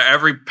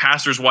 Every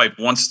pastor's wife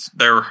wants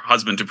their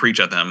husband to preach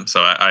at them. So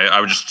I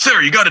would just,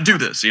 Sarah, you got to do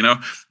this.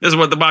 This is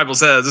what the Bible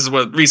says. This is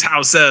what Rees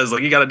Howells says.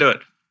 You got to do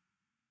it.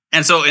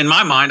 And so in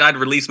my mind, I'd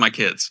release my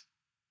kids.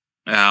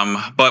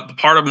 But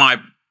part of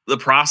the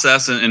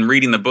process in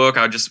reading the book,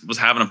 I just was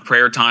having a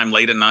prayer time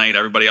late at night.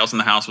 Everybody else in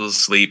the house was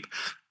asleep,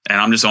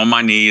 and I'm just on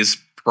my knees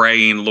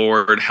praying,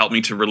 Lord, help me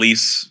to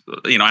release.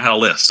 I had a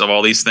list of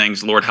all these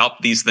things. Lord, help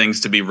these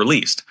things to be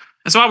released.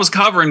 And so I was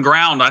covering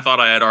ground I thought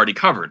I had already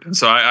covered. And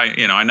so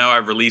I know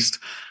I've released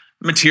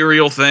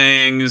material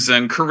things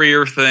and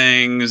career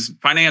things,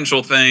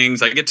 financial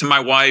things. I get to my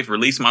wife,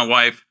 release my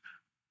wife.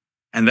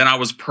 And then I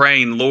was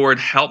praying, Lord,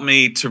 help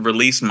me to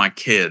release my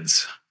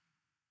kids.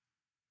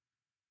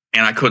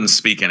 And I couldn't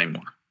speak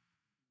anymore.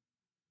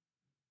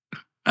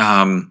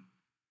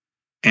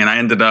 And I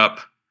ended up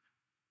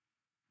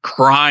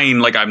crying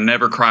like I've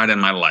never cried in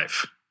my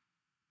life,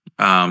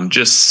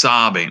 just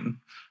sobbing,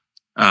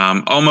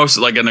 almost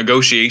like a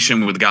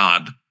negotiation with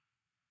God,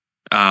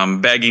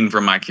 begging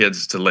for my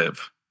kids to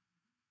live.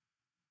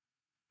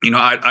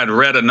 I'd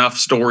read enough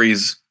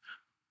stories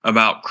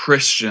about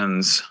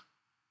Christians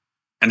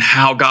and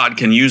how God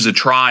can use a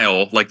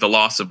trial like the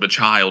loss of a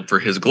child for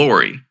his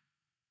glory.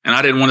 And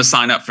I didn't want to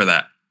sign up for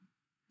that.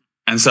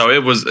 And so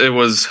it was,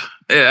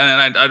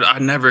 and I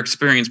never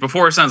experienced,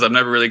 before or since, I've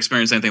never really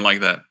experienced anything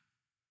like that.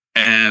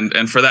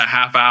 And for that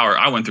half hour,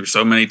 I went through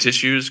so many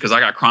tissues because I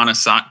got chronic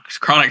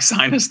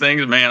sinus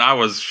things. Man, I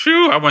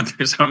went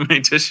through so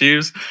many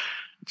tissues,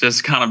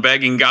 just kind of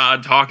begging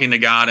God, talking to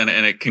God. And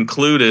it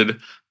concluded, it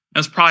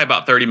was probably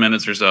about 30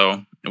 minutes or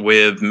so,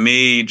 with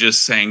me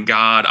just saying,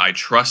 God, I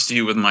trust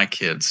you with my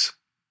kids.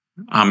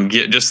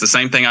 Just the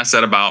same thing I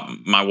said about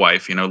my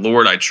wife,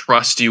 Lord, I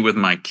trust you with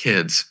my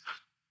kids.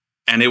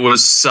 And it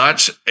was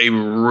such a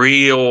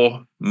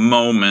real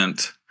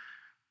moment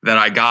that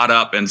I got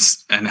up and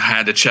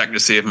had to check to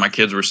see if my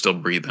kids were still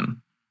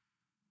breathing.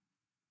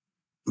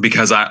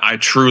 Because I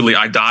truly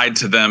died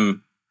to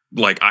them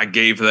like I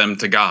gave them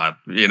to God,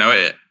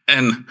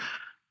 and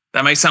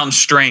that may sound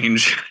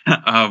strange,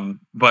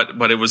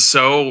 but it was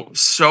so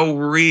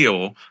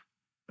real,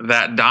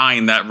 that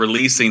dying, that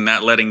releasing,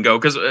 that letting go.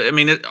 Because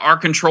our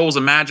control is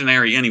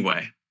imaginary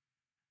anyway.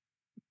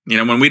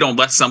 When we don't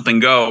let something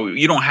go,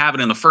 you don't have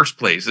it in the first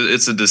place.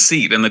 It's a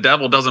deceit, and the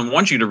devil doesn't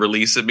want you to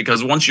release it,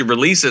 because once you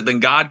release it, then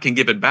God can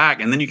give it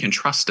back, and then you can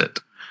trust it.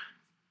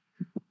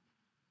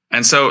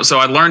 And so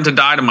I learned to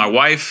die to my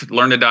wife,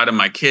 learned to die to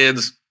my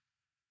kids.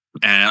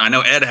 And I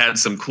know Ed had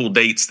some cool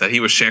dates that he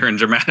was sharing,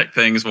 dramatic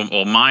things.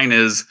 Well, mine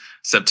is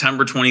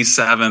September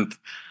 27th,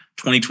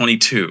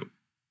 2022.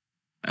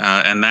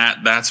 And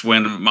that's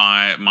when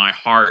my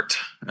heart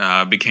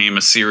became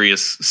a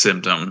serious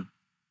symptom.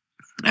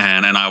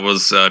 And I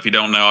was, if you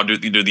don't know, I'll do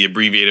the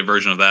abbreviated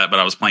version of that, but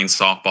I was playing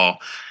softball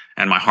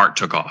and my heart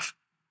took off.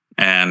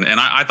 And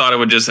I thought it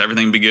would just,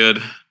 everything be good,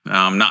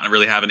 not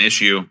really have an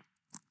issue.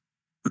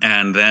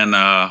 And then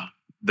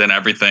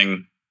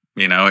everything,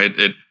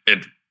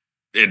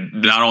 it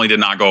not only did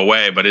not go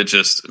away, but it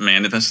just,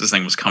 man, this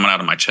thing was coming out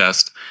of my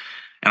chest.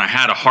 And I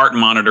had a heart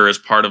monitor as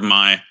part of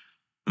my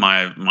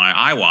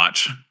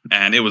iWatch,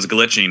 and it was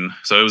glitching.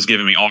 So it was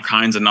giving me all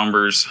kinds of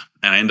numbers.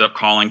 And I ended up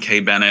calling Kay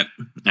Bennett,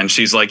 and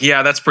she's like,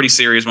 yeah, that's pretty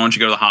serious. Why don't you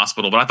go to the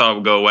hospital? But I thought it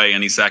would go away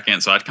any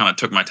second. So I kind of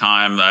took my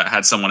time. I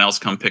had someone else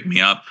come pick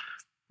me up.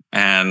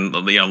 And,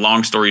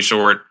 long story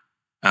short,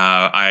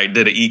 I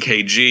did an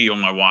EKG on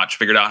my watch,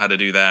 figured out how to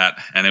do that.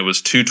 And it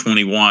was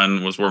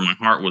 221 was where my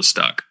heart was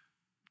stuck.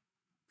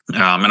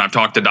 And I've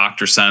talked to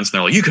doctors since, and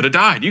they're like, you could have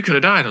died.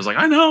 I was like,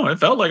 I know, it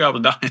felt like I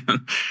was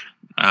dying.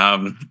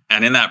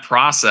 And in that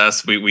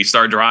process, we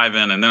start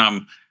driving, and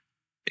then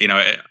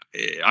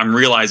I'm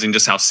realizing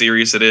just how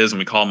serious it is. And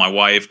we called my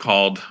wife,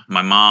 called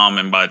my mom.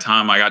 And by the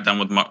time I got done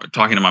with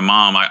talking to my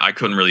mom, I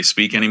couldn't really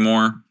speak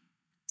anymore.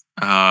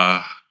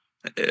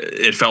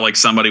 It felt like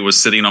somebody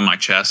was sitting on my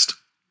chest.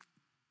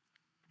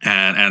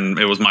 And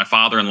it was my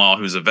father-in-law,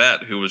 who's a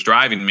vet, who was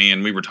driving me,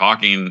 and we were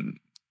talking,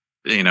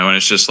 and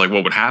it's just like,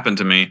 what would happen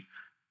to me?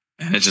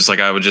 And it's just like,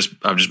 I would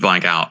just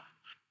blank out.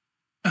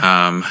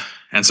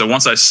 And so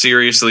once I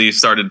seriously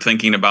started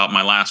thinking about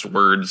my last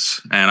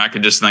words, and I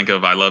could just think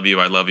of, I love you,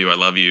 I love you, I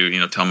love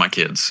you, tell my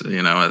kids,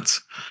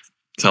 it's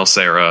tell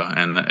Sarah.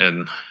 And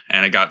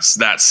it got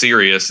that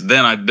serious.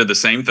 Then I did the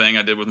same thing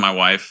I did with my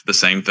wife, the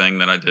same thing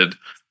that I did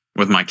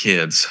with my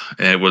kids.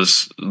 It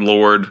was,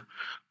 Lord,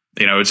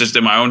 it's just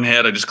in my own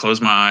head. I just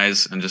closed my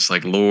eyes and just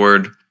like,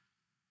 Lord,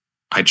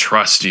 I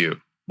trust you.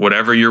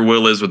 Whatever your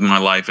will is with my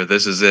life, if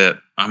this is it,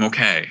 I'm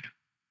okay.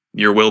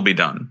 Your will be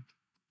done.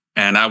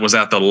 And I was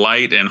at the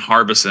light in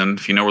Harbison.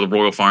 If you know where the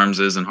Royal Farms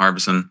is in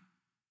Harbison,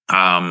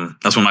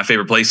 that's one of my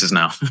favorite places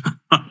now,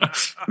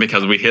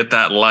 because we hit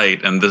that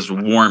light and this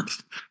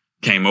warmth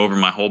came over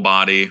my whole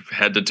body,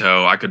 head to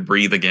toe. I could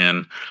breathe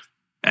again.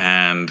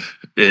 And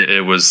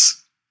it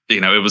was,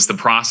 it was the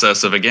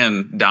process of,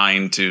 again,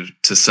 dying to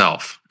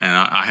self. And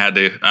I had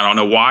to, I don't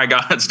know why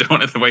God's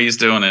doing it the way he's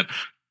doing it.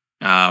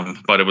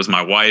 But it was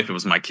my wife, it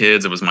was my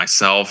kids, it was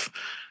myself,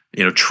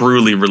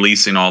 truly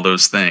releasing all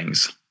those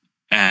things.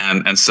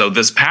 And so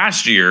this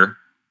past year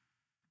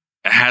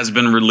has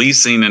been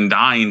releasing and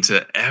dying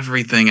to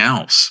everything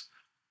else.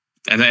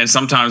 And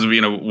sometimes,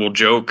 we'll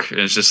joke,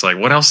 it's just like,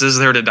 what else is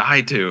there to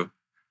die to?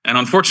 And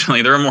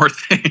unfortunately, there are more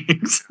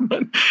things,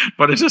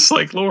 but it's just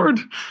like, Lord,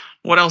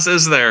 what else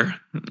is there?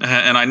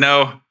 And I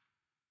know,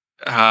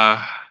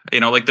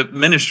 like the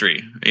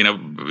ministry,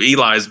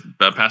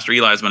 Pastor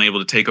Eli's been able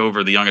to take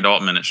over the young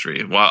adult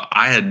ministry. Well,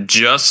 I had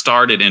just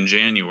started in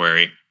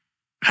January,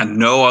 had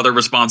no other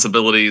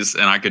responsibilities,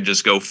 and I could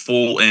just go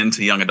full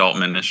into young adult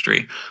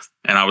ministry.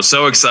 And I was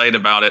so excited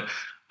about it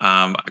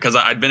because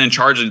I'd been in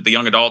charge of the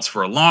young adults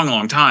for a long,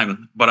 long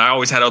time, but I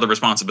always had other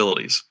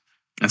responsibilities.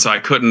 And so I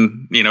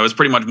couldn't, it was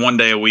pretty much one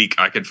day a week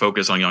I could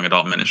focus on young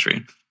adult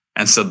ministry.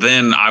 And so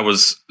then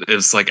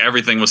it's like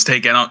everything was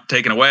taken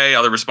away.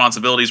 Other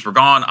responsibilities were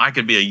gone. I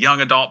could be a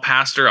young adult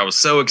pastor. I was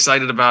so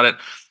excited about it,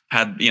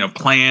 had,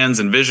 plans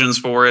and visions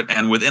for it.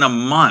 And within a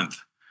month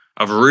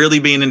of really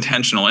being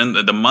intentional, in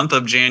the month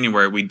of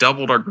January, we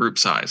doubled our group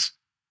size.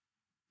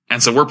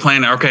 And so we're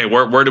planning, okay,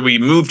 where do we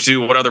move to?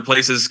 What other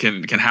places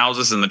can house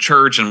us in the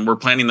church? And we're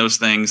planning those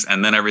things.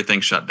 And then everything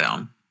shut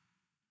down.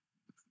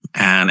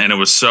 And it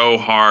was so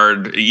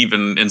hard,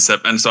 even in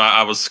September. And so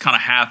I was kind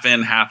of half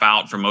in, half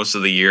out for most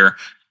of the year.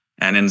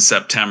 And in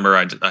September,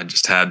 I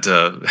just had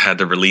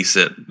to release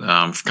it,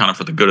 kind of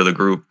for the good of the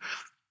group.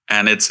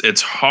 And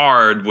it's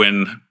hard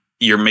when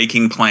you're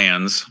making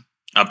plans.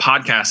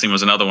 Podcasting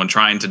was another one,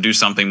 trying to do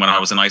something when I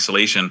was in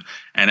isolation.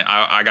 And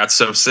I got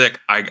so sick,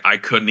 I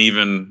couldn't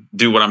even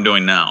do what I'm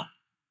doing now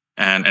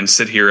and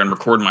sit here and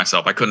record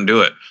myself. I couldn't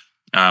do it.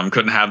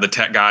 Couldn't have the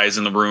tech guys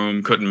in the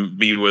room, couldn't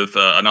be with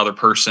another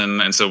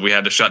person. And so we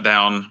had to shut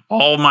down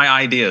all my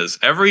ideas.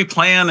 Every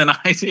plan and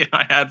idea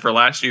I had for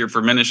last year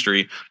for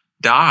ministry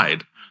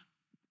died.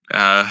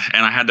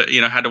 And I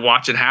had to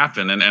watch it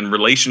happen, and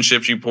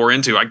relationships you pour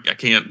into. I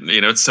can't,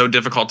 it's so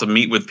difficult to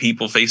meet with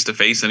people face to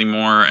face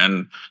anymore.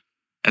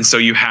 And so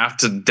you have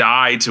to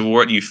die to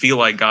what you feel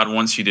like God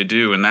wants you to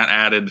do. And that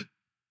added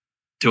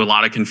to a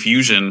lot of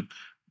confusion,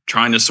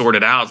 trying to sort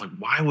it out. It's like,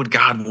 why would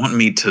God want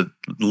me to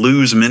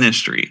lose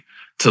ministry,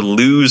 to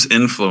lose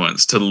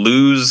influence, to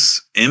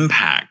lose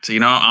impact?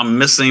 I'm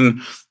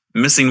missing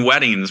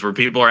weddings where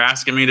people are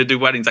asking me to do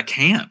weddings. I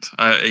can't.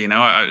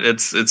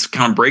 It's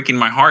kind of breaking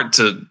my heart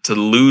to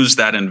lose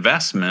that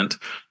investment.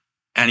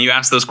 And you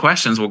ask those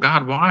questions. Well,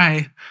 God,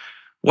 why?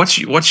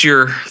 What's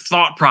your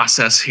thought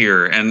process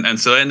here? And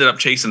so I ended up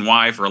chasing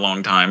why for a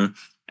long time.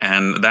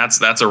 And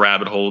that's a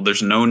rabbit hole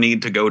there's no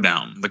need to go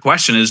down. The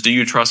question is, do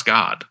you trust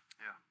God?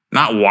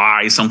 Not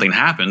why something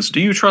happens.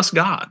 Do you trust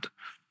God?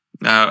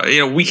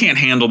 We can't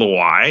handle the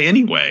why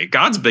anyway.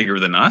 God's bigger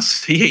than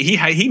us.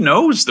 He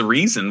knows the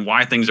reason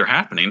why things are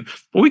happening,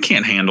 but we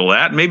can't handle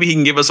that. Maybe he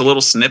can give us a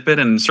little snippet,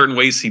 and in certain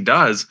ways he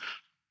does,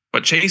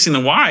 but chasing the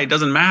why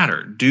doesn't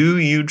matter. Do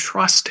you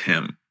trust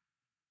him?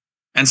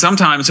 And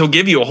sometimes he'll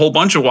give you a whole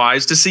bunch of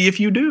whys to see if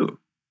you do.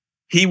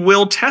 He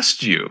will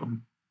test you.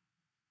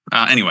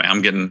 Anyway,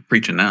 I'm getting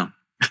preaching now.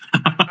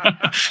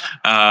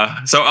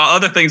 So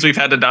other things we've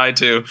had to die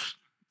to.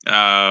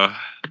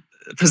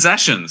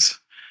 Possessions.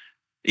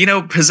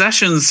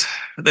 Possessions,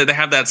 they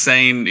have that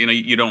saying,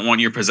 you don't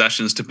want your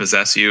possessions to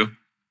possess you.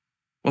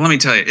 Well, let me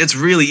tell you, it's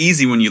really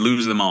easy when you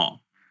lose them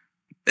all.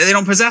 They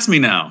don't possess me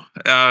now.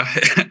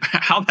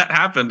 How that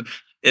happened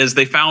is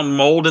they found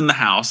mold in the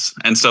house.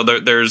 And so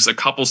there's a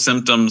couple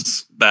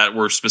symptoms that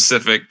were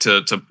specific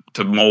to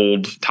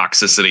mold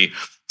toxicity.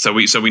 So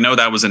we know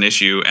that was an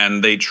issue,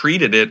 and they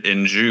treated it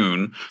in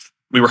June.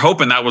 We were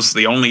hoping that was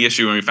the only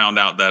issue, and we found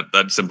out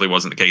that simply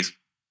wasn't the case.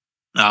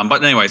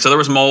 But anyway, so there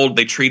was mold.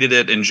 They treated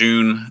it in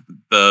June.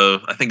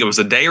 I think it was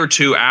a day or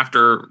two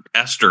after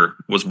Esther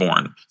was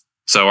born.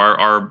 So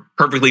our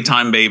perfectly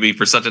timed baby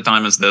for such a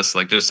time as this,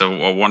 like just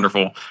a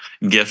wonderful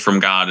gift from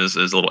God is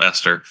little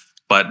Esther.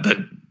 But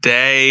the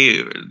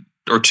day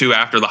or two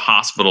after the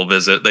hospital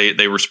visit,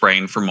 they were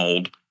spraying for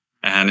mold.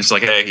 And it's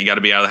like, hey, you got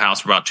to be out of the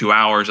house for about 2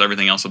 hours.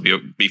 Everything else will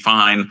be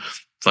fine.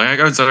 It's like,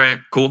 it's all right,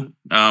 cool.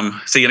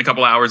 See you in a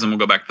couple hours, and we'll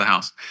go back to the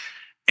house.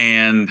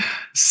 And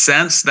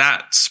since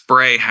that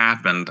spray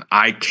happened,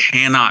 I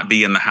cannot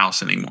be in the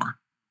house anymore.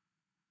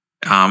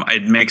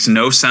 It makes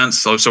no sense.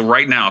 So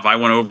right now, if I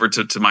went over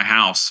to my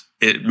house,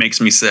 it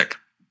makes me sick.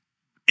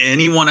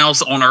 Anyone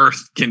else on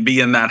earth can be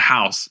in that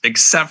house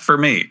except for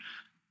me.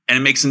 And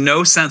it makes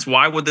no sense.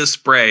 Why would this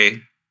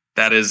spray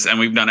and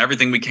we've done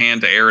everything we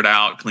can to air it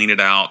out, clean it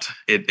out.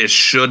 It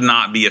should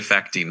not be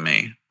affecting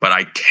me, but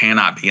I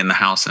cannot be in the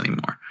house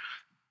anymore.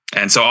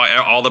 And so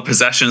all the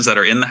possessions that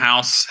are in the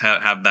house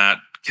have that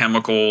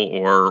chemical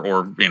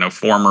or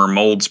former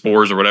mold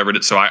spores or whatever.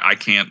 So I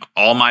can't.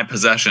 All my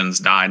possessions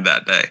died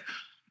that day,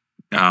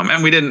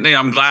 and we didn't.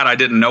 I'm glad I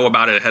didn't know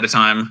about it ahead of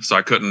time, so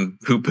I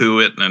couldn't poo-poo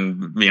it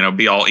and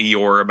be all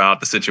Eeyore about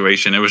the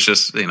situation. It was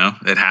just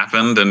it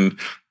happened, and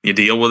you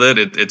deal with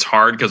it. It's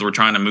hard because we're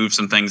trying to move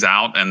some things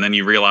out, and then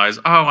you realize,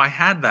 oh, I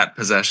had that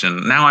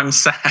possession. Now I'm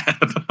sad.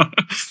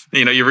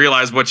 You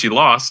realize what you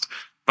lost.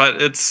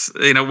 But it's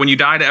when you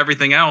die to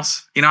everything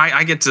else.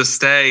 I get to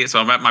stay.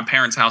 So I'm at my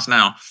parents' house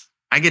now.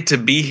 I get to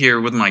be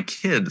here with my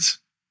kids.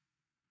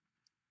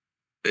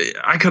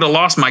 I could have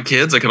lost my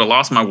kids. I could have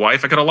lost my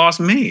wife. I could have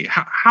lost me.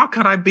 How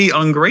could I be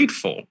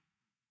ungrateful?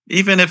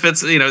 Even if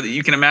it's,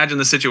 you can imagine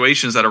the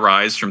situations that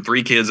arise from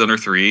 3 kids under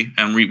 3,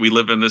 and we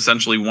live in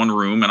essentially one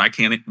room, and I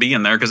can't be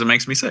in there because it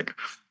makes me sick.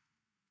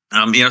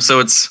 So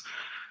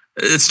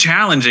it's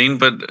challenging,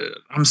 but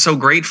I'm so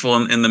grateful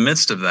in the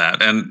midst of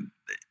that. And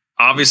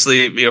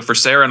obviously, for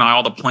Sarah and I,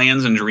 all the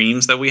plans and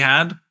dreams that we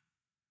had,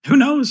 who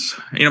knows?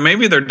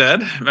 Maybe they're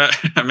dead.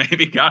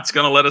 Maybe God's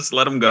going to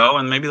let them go,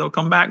 and maybe they'll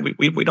come back.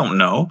 We don't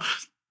know,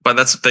 but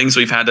that's things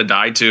we've had to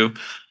die to.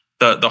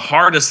 The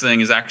hardest thing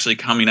is actually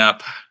coming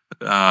up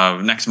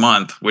next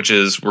month, which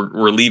is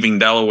we're leaving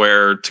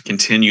Delaware to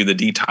continue the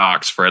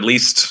detox for at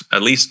least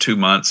 2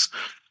 months.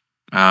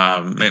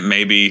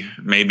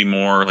 maybe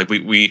more. Like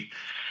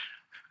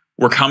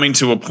we're coming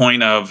to a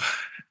point of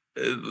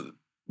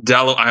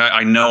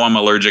I know I'm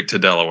allergic to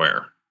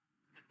Delaware,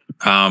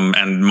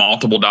 and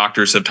multiple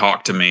doctors have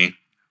talked to me.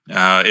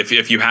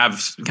 If you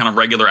have kind of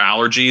regular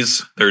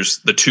allergies, there's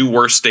the two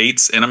worst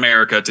states in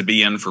America to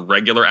be in for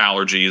regular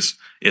allergies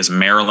is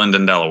Maryland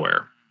and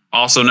Delaware,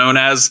 also known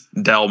as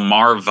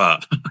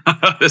Delmarva.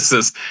 This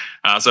is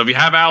so if you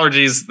have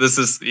allergies, this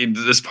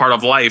is part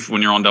of life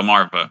when you're on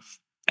Delmarva,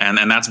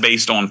 and that's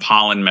based on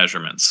pollen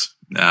measurements.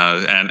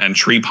 And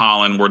tree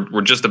pollen,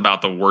 we're just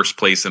about the worst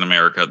place in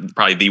America,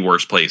 probably the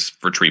worst place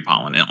for tree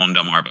pollen on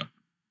Delmarva.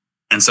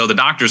 And so the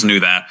doctors knew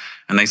that,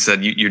 and they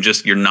said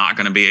you're not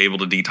going to be able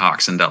to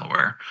detox in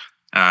Delaware.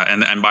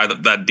 And by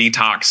that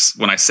detox,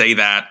 when I say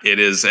that, it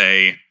is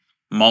a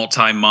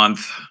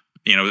multi-month,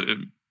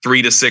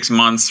 3 to 6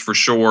 months for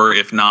sure,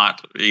 if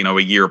not a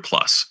year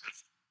plus.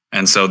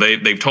 And so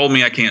they've told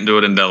me I can't do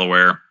it in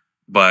Delaware,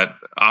 but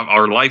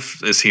our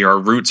life is here. Our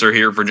roots are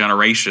here for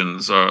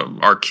generations.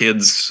 Our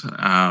kids,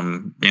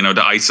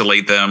 to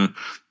isolate them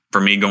for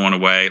me going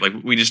away, like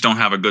we just don't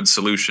have a good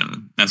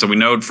solution. And so we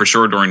know for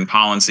sure during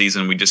pollen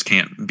season, we just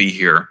can't be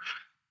here.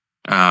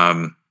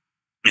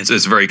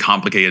 It's very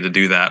complicated to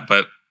do that.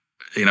 But,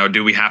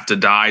 do we have to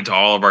die to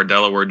all of our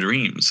Delaware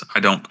dreams? I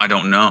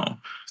don't know.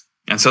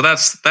 And so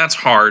that's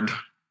hard.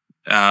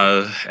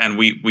 And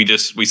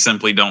we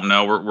simply don't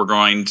know. We're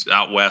going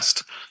out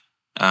west.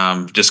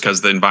 Just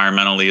because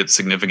environmentally it's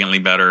significantly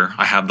better.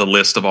 I have the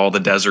list of all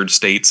the desert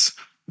states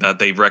that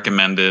they've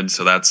recommended.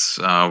 So that's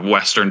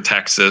Western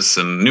Texas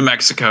and New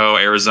Mexico,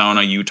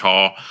 Arizona,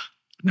 Utah,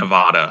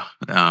 Nevada,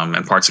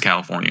 and parts of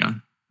California.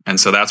 And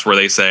so that's where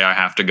they say I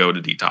have to go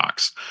to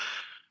detox.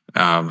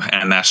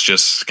 And that's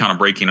just kind of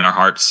breaking our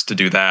hearts to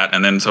do that.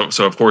 And then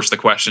so of course the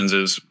questions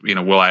is,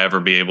 will I ever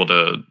be able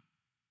to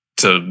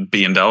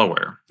be in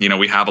Delaware?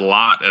 We have a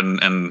lot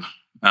and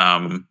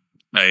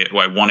a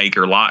 1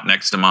 acre lot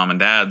next to mom and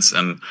dad's,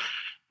 and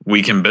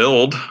we can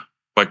build,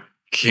 but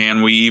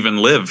can we even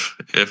live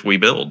if we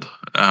build?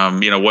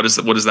 What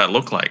does that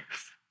look like?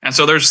 And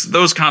so there's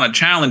those kind of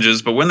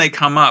challenges, but when they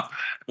come up,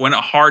 when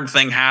a hard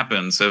thing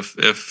happens, if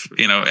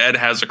Ed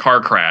has a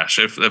car crash,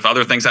 if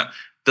other things happen,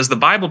 does the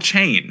Bible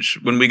change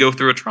when we go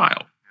through a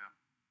trial?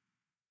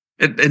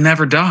 It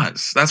never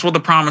does. That's what the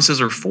promises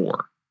are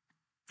for.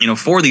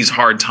 For these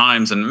hard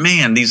times. And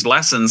man, these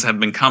lessons have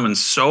been coming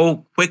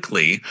so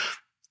quickly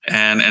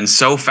and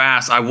so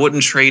fast. I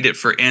wouldn't trade it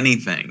for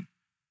anything.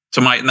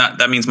 So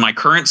that means my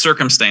current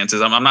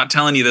circumstances. I'm not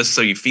telling you this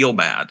so you feel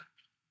bad.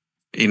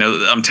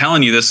 I'm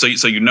telling you this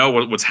so you know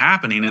what's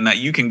happening, and that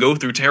you can go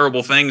through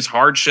terrible things,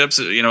 hardships.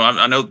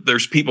 I know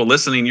there's people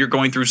listening. You're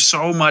going through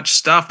so much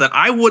stuff that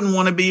I wouldn't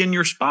want to be in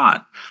your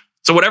spot.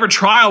 So whatever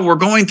trial we're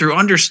going through,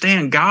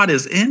 understand God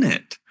is in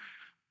it,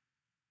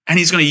 and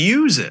He's going to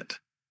use it,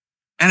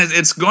 and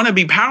it's going to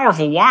be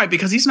powerful. Why?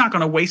 Because He's not going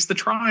to waste the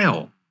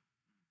trial.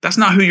 That's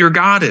not who your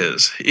God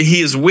is.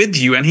 He is with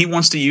you, and He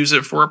wants to use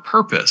it for a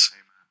purpose,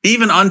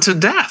 even unto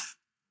death.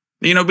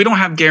 We don't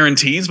have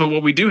guarantees, but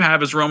what we do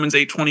have is Romans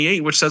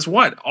 8:28, which says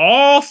what?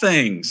 All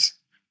things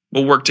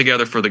will work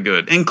together for the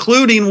good,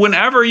 including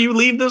whenever you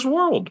leave this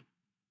world.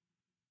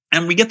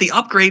 And we get the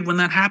upgrade when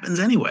that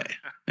happens anyway.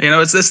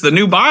 It's the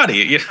new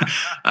body.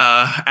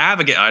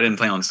 Abigail, I didn't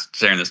plan on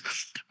sharing this,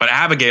 but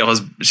Abigail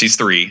she's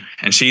 3,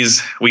 and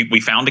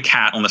we found a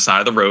cat on the side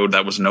of the road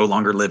that was no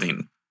longer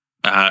living.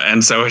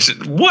 And so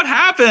what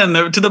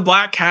happened to the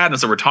black cat? And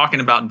so we're talking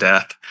about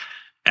death,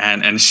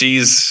 and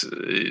she's,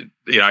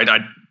 I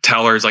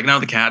tell her, it's like, no,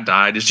 the cat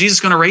died. Is Jesus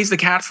going to raise the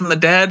cat from the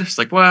dead? It's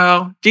like,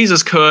 well,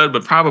 Jesus could,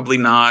 but probably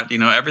not.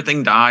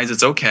 Everything dies.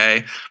 It's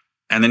okay.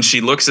 And then she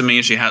looks at me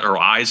and her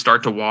eyes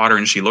start to water,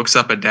 and she looks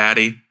up at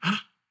Daddy.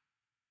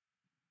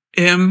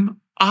 Am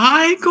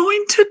I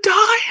going to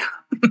die?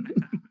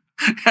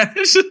 And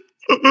it's just,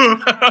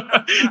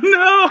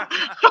 no,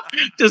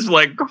 just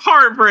like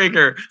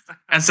heartbreaker.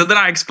 And so then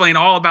I explain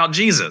all about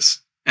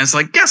Jesus. And it's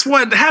like, guess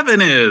what heaven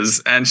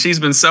is? And she's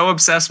been so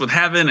obsessed with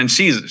heaven, and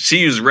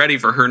she's ready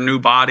for her new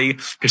body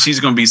because she's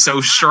going to be so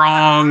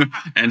strong.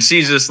 And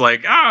she's just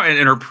like, oh, and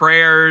in her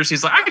prayers,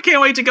 she's like, I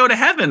can't wait to go to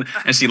heaven.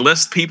 And she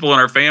lists people in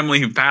her family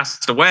who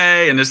passed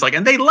away, and it's like,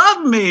 and they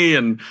love me.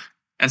 And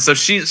so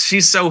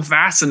she's so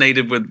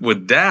fascinated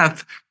with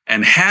death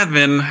and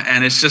heaven.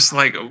 And it's just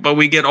like, but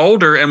we get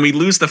older and we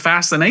lose the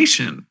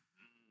fascination.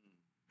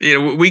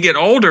 We get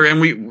older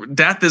and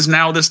death is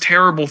now this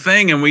terrible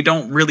thing, and we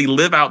don't really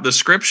live out the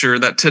scripture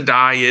that to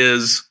die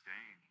is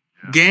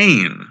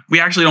gain. We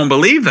actually don't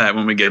believe that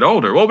when we get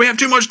older. Well, we have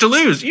too much to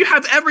lose. You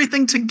have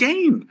everything to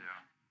gain.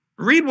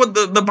 Read what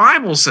the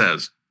Bible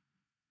says.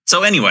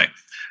 So anyway,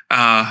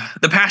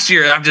 the past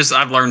year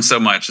I've learned so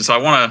much. And so I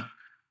want to,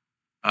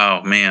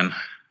 oh man,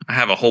 I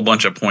have a whole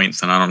bunch of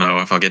points, and I don't know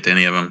if I'll get to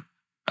any of them.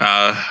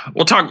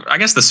 We'll talk, I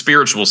guess, the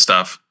spiritual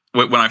stuff.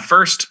 When I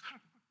first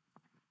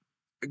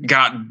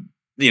got,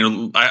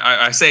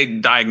 I say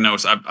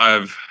diagnosed.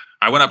 I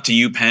went up to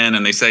UPenn,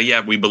 and they say,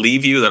 yeah, we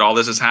believe you that all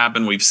this has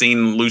happened. We've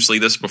seen loosely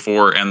this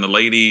before. And the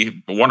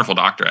lady, a wonderful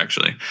doctor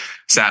actually,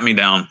 sat me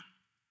down,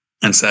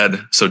 and said,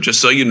 so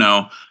just so you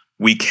know,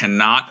 we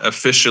cannot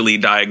officially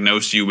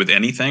diagnose you with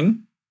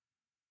anything.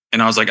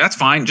 And I was like, that's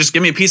fine. Just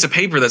give me a piece of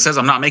paper that says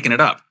I'm not making it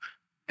up.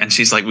 And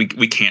she's like,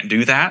 we can't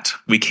do that.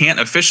 We can't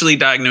officially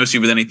diagnose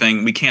you with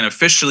anything. We can't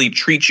officially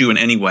treat you in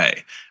any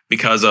way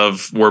because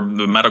of where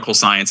the medical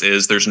science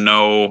is. There's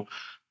no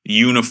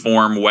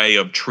uniform way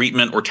of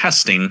treatment or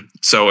testing.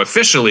 So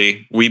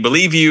officially, we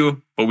believe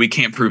you, but we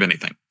can't prove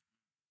anything.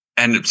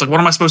 And it's like, what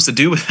am I supposed to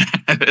do with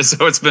that?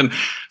 So it's been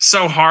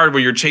so hard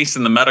where you're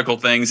chasing the medical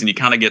things and you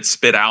kind of get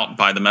spit out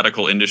by the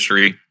medical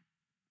industry.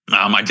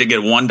 I did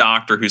get one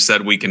doctor who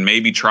said we can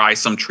maybe try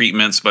some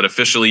treatments, but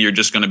officially you're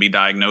just going to be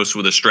diagnosed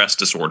with a stress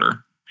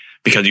disorder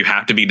because you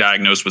have to be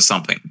diagnosed with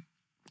something.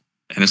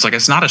 And it's like,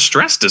 it's not a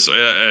stress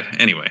disorder.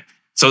 Anyway,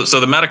 so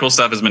the medical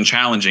stuff has been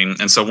challenging.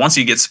 And so once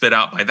you get spit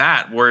out by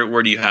that,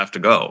 where do you have to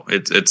go?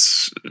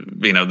 It's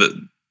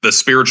the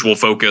spiritual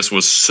focus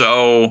was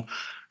so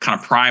kind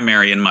of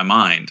primary in my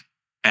mind.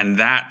 And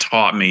that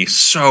taught me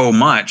so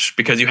much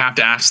because you have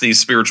to ask these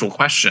spiritual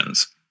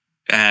questions.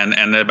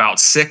 And about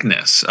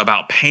sickness,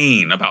 about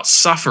pain, about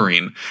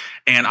suffering.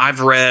 And I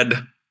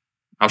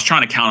was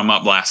trying to count them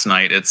up last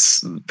night.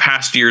 It's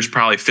past years,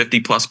 probably 50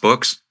 plus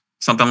books,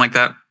 something like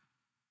that.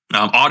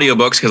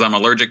 Audiobooks, because I'm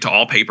allergic to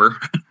all paper.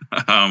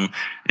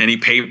 Any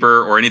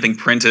paper or anything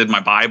printed, my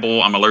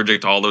Bible, I'm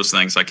allergic to all those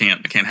things. I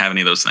can't have any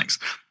of those things.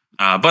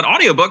 But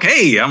audiobook,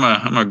 hey,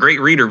 I'm a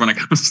great reader when it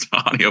comes to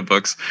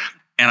audiobooks.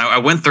 And I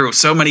went through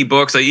so many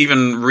books. I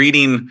even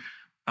reading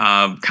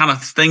kind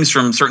of things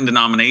from certain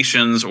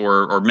denominations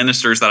or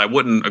ministers that I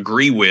wouldn't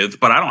agree with,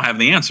 but I don't have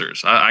the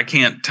answers. I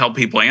can't tell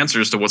people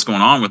answers to what's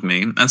going on with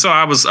me. And so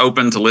I was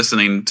open to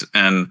listening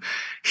and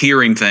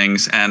hearing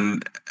things.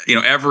 And,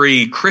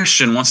 every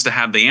Christian wants to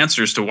have the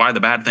answers to why the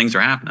bad things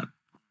are happening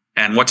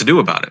and what to do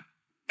about it.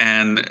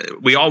 And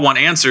we all want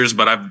answers,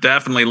 but I've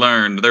definitely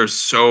learned there's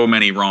so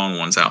many wrong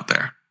ones out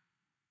there.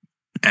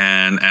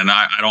 And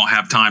I don't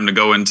have time to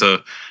go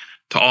into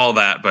all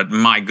that, but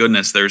my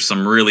goodness, there's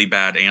some really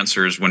bad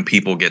answers when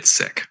people get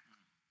sick.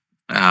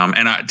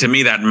 To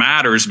me, that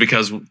matters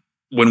because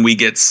when we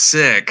get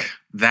sick,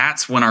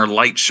 that's when our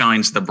light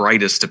shines the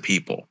brightest to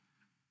people.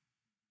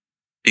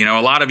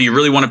 A lot of you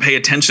really want to pay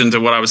attention to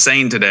what I was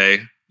saying today.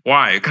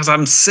 Why? Because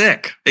I'm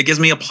sick. It gives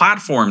me a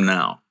platform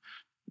now.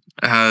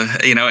 And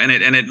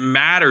it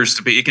matters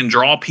to be, it can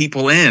draw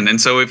people in. And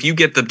so if you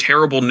get the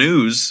terrible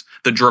news,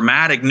 the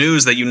dramatic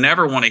news that you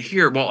never want to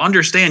hear, well,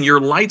 understand your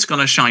light's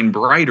going to shine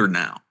brighter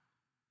now.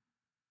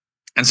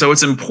 And so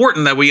it's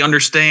important that we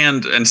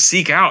understand and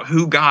seek out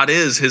who God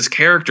is, his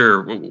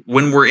character,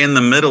 when we're in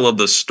the middle of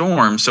the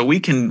storm, so we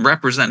can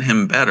represent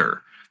him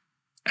better.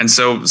 And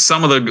so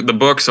some of the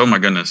books, oh my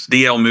goodness,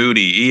 D.L.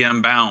 Moody,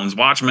 E.M. Bounds,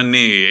 Watchman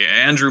Nee,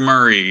 Andrew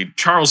Murray,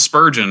 Charles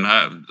Spurgeon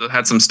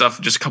had some stuff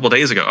just a couple of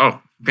days ago.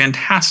 Oh,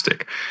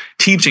 fantastic.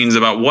 Teachings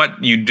about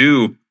what you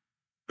do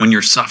when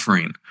you're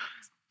suffering.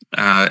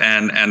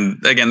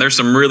 And again, there's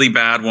some really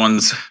bad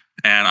ones.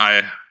 And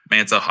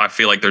I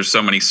feel like there's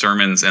so many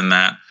sermons in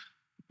that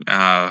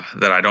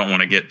I don't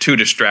want to get too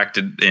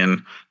distracted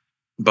in.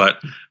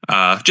 But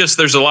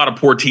there's a lot of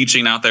poor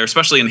teaching out there,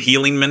 especially in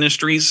healing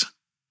ministries.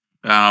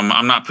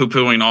 I'm not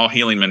poo-pooing all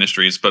healing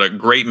ministries, but a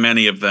great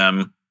many of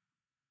them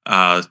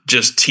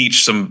just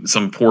teach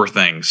some poor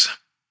things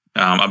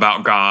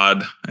about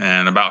God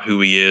and about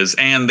who he is,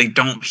 and they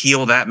don't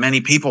heal that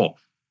many people.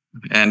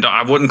 And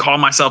I wouldn't call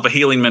myself a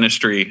healing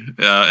ministry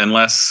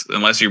unless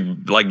you're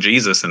like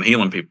Jesus and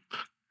healing people.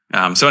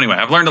 So anyway,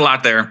 I've learned a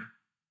lot there.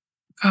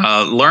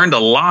 Learned a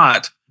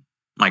lot.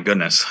 My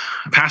goodness,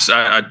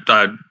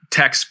 I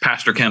text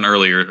Pastor Ken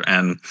earlier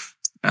and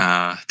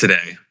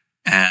today,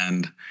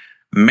 and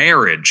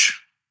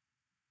marriage.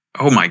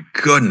 Oh my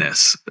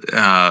goodness.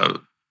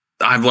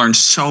 I've learned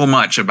so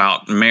much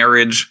about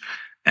marriage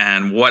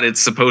and what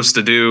it's supposed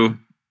to do.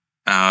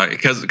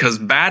 Because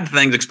bad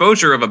things,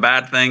 exposure of a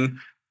bad thing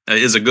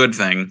is a good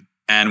thing.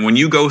 And when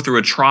you go through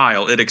a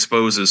trial, it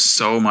exposes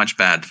so much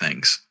bad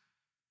things.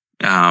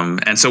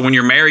 And so when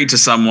you're married to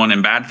someone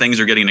and bad things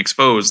are getting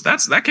exposed,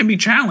 that can be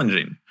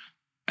challenging.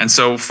 And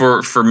so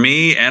for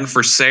me and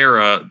for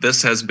Sarah,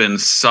 this has been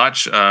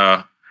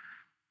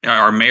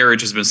our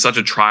marriage has been such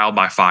a trial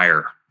by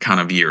fire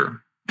kind of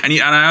year. And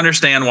I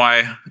understand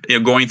why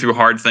going through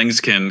hard things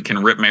can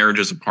rip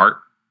marriages apart.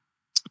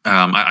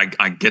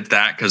 I get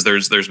that because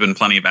there's been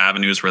plenty of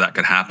avenues where that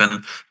could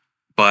happen.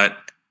 But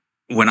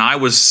when I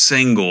was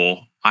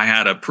single, I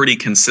had a pretty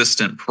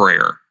consistent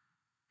prayer.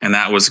 And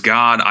that was,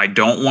 God, I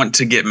don't want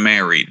to get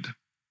married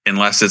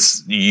unless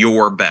it's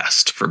your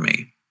best for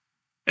me.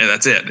 And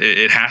that's it.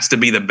 It has to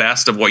be the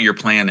best of what your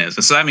plan is.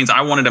 And so that means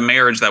I wanted a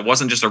marriage that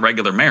wasn't just a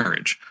regular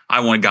marriage. I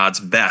wanted God's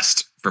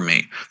best for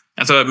me.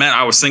 And so it meant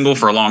I was single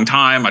for a long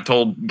time. I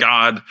told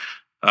God,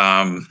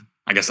 in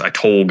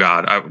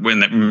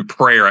that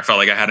prayer, I felt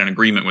like I had an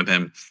agreement with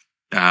him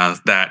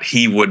that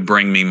he would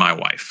bring me my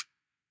wife.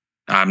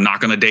 I'm not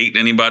going to date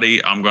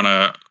anybody. I'm going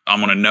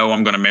to know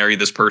I'm going to marry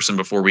this person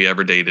before we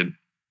ever dated.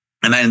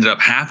 And that ended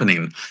up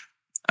happening.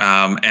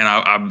 And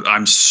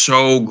I'm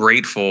so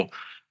grateful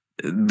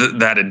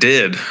that it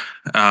did.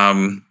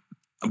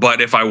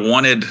 But if I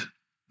wanted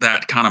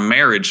that kind of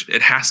marriage,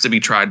 it has to be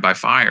tried by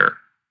fire.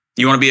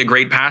 You want to be a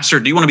great pastor?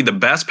 Do you want to be the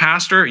best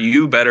pastor?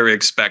 You better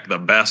expect the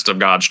best of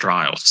God's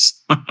trials.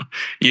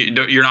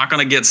 You're not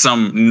going to get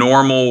some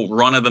normal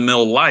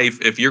run-of-the-mill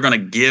life if you're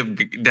going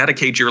to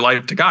dedicate your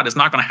life to God. It's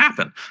not going to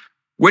happen.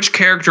 Which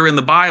character in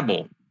the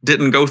Bible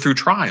didn't go through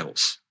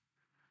trials?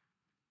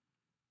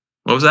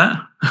 What was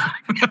that?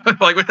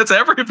 Like, that's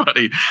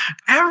everybody.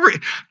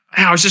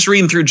 I was just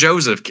reading through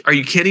Joseph. Are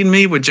you kidding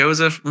me with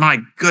Joseph? My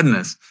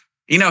goodness.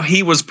 You know,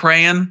 he was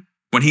praying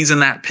when he's in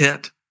that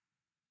pit.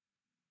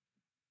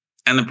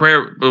 And the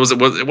prayer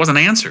it wasn't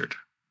answered.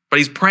 But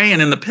he's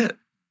praying in the pit.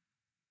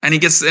 And he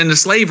gets into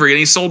slavery and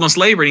he's sold into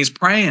slavery and he's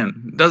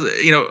praying.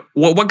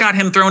 What got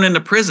him thrown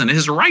into prison?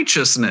 His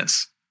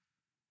righteousness.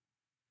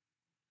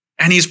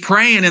 And he's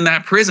praying in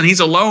that prison. He's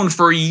alone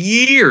for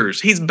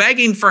years. He's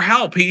begging for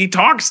help. He's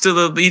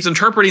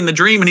interpreting the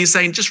dream and he's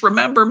saying, just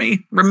remember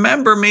me.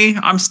 Remember me.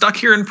 I'm stuck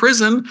here in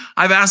prison.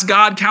 I've asked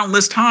God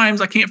countless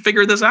times. I can't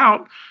figure this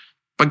out.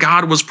 But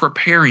God was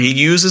preparing. He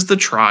uses the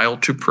trial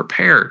to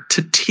prepare,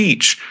 to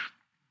teach.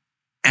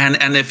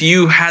 And if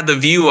you had the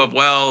view of,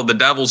 well, the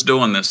devil's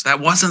doing this, that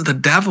wasn't the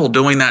devil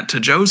doing that to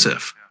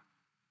Joseph.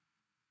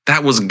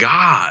 That was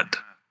God.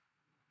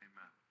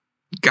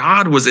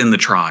 God was in the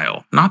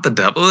trial, not the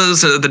devil.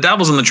 The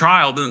devil's in the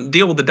trial, then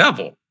deal with the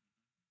devil.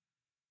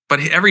 But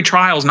every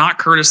trial is not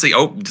courtesy.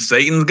 Oh,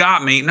 Satan's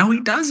got me. No,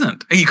 he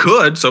doesn't. He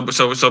could. So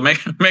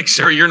make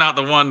sure you're not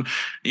the one.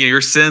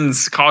 Your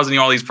sin's causing you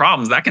all these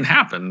problems. That can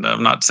happen.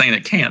 I'm not saying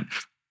it can't.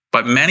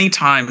 But many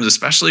times,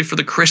 especially for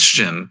the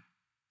Christian,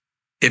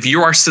 if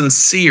you are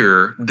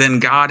sincere, then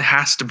God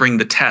has to bring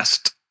the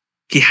test.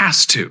 He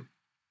has to.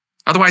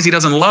 Otherwise, he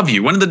doesn't love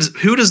you.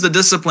 Who does the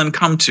discipline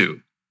come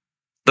to?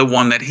 The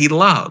one that he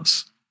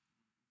loves.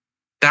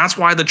 That's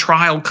why the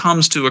trial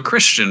comes to a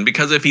Christian,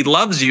 because if he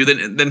loves you,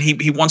 then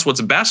he wants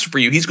what's best for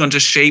you. He's going to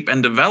shape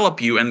and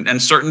develop you,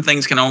 and certain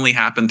things can only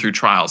happen through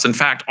trials. In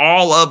fact,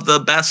 all of the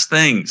best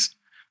things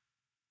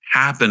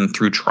happen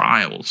through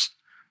trials.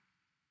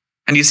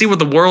 And you see what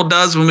the world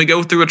does when we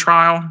go through a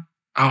trial?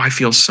 Oh, I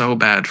feel so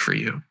bad for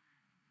you.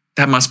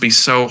 That must be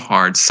so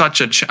hard.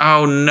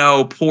 Oh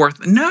no,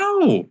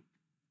 no.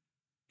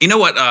 You know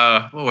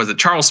what was it?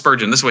 Charles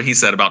Spurgeon, this is what he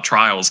said about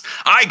trials.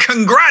 I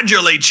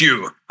congratulate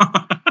you.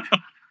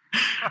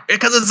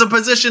 Because it's a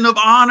position of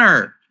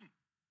honor.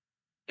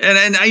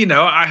 And you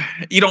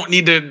don't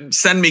need to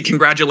send me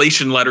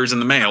congratulation letters in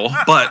the mail,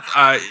 but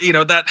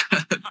that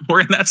we're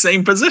in that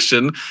same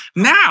position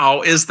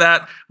now, is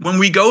that when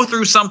we go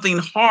through something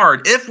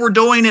hard, if we're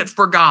doing it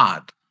for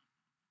God,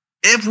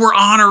 if we're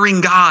honoring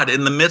God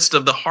in the midst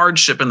of the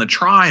hardship and the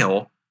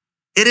trial,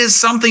 it is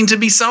something to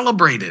be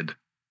celebrated.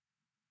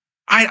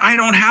 I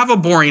don't have a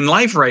boring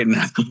life right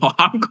now.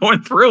 I'm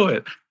going through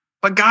it,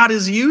 but God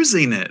is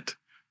using it.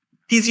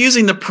 He's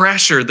using the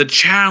pressure, the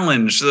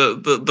challenge,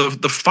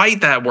 the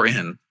fight that we're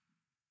in.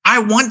 I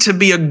want to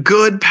be a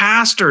good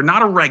pastor,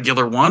 not a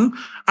regular one.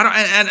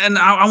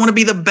 I want to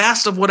be the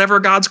best of whatever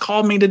God's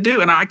called me to do.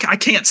 And I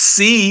can't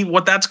see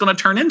what that's going to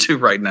turn into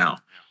right now.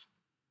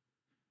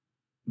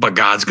 But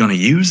God's going to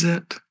use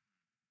it.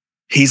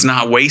 He's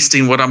not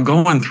wasting what I'm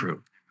going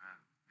through.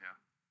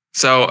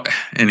 So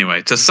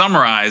anyway, to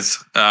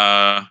summarize,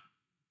 Eli,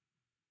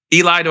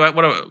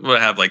 what do I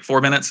have, like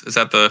 4 minutes? Is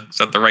that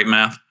the right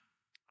math?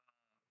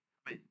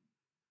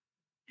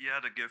 Yeah,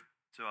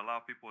 to allow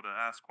people to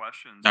ask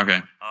questions.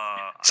 Okay.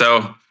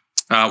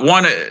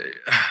 One,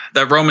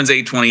 that Romans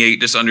 8:28,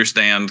 just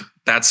understand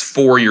that's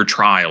for your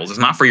trials. It's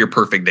not for your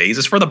perfect days.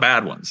 It's for the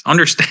bad ones.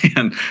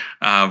 Understand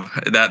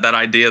that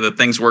idea that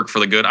things work for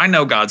the good. I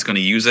know God's going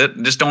to use it.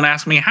 Just don't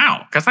ask me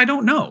how, because I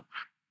don't know.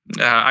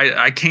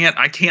 I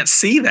can't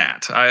see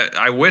that.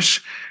 I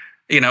wish,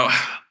 the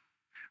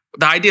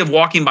idea of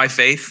walking by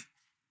faith,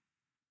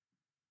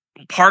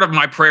 part of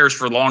my prayers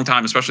for a long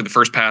time, especially the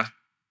first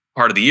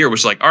part of the year,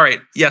 was like, all right,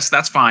 yes,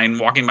 that's fine,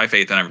 walking by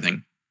faith and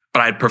everything,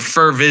 but I'd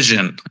prefer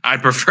vision.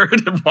 I'd prefer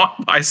to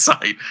walk by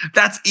sight.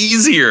 That's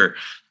easier.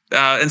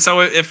 And so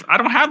if I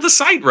don't have the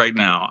sight right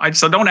now,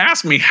 so don't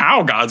ask me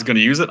how God's going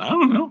to use it. I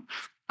don't know.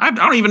 I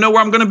don't even know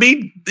where I'm going to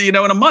be, in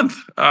a month.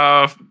 We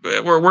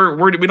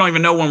don't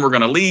even know when we're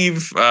going to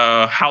leave,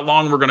 how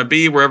long we're going to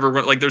be,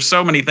 wherever. There's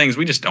so many things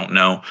we just don't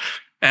know,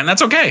 and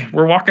that's okay.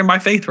 We're walking by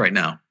faith right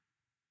now,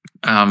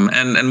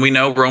 and we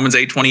know Romans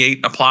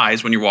 8:28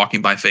 applies when you're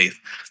walking by faith.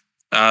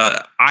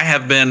 I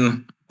have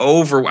been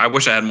I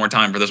wish I had more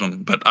time for this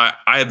one, but I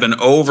have been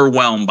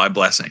overwhelmed by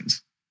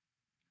blessings,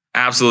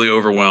 absolutely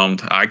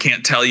overwhelmed. I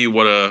can't tell you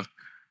what a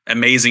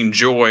amazing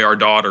joy our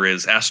daughter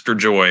is, Esther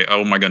Joy.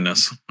 Oh my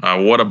goodness.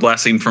 What a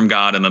blessing from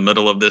God in the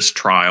middle of this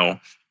trial.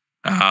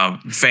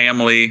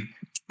 Family,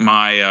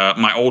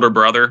 my older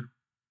brother,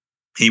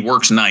 he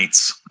works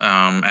nights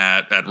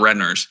at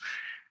Redner's,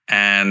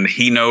 and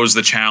he knows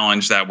the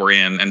challenge that we're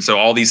in. And so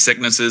all these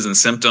sicknesses and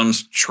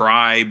symptoms,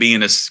 try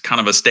being a kind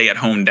of a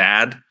stay-at-home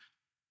dad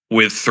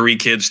with 3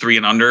 kids, 3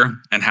 and under,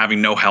 and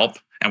having no help.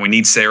 And we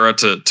need Sarah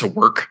to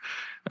work.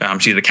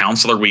 She's a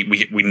counselor.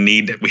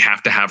 We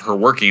have to have her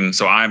working.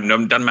 So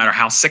doesn't matter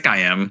how sick I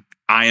am,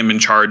 I am in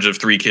charge of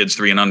 3 kids,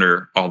 3 and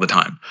under all the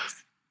time.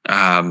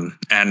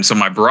 And so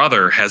my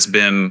brother has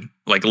been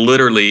like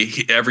literally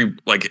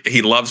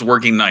he loves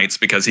working nights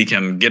because he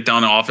can get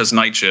down to office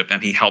night shift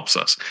and he helps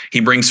us.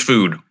 He brings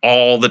food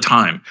all the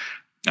time.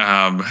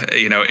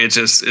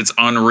 It's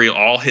unreal.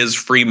 All his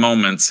free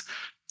moments,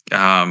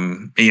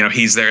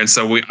 he's there. And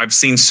so I've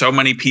seen so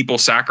many people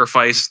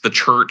sacrifice the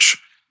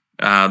church.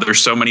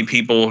 There's so many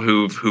people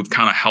who've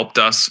kind of helped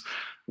us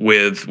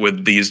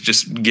with these,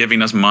 just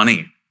giving us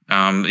money.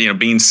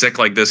 Being sick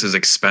like this is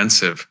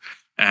expensive.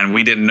 And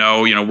we didn't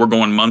know, we're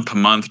going month to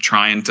month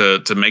trying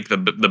to make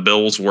the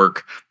bills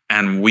work.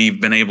 And we've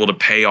been able to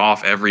pay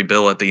off every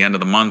bill at the end of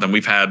the month. And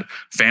we've had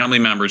family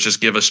members just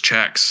give us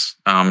checks,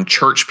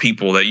 church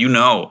people that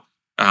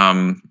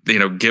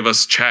give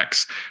us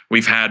checks.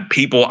 We've had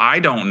people I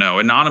don't know,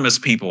 anonymous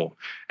people,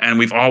 and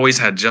we've always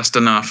had just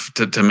enough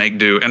to make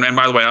do. And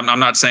by the way, I'm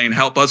not saying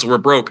help us, we're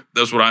broke.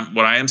 That's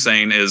what I am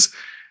saying is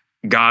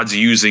God's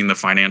using the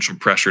financial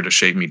pressure to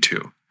shape me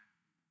too.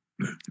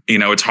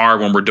 It's hard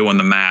when we're doing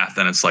the math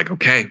and it's like,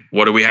 okay,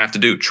 what do we have to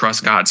do?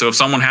 Trust God. So if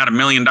someone had $1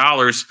 million,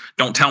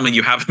 don't tell me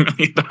you have $1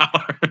 million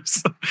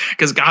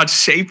because God's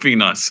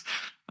shaping us.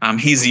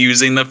 He's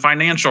using the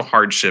financial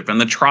hardship and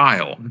the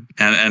trial,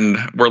 and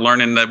we're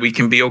learning that we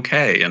can be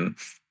okay. And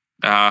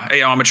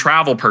I'm a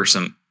travel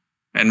person,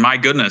 and my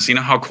goodness, you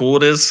know how cool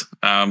it is.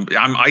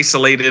 I'm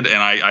isolated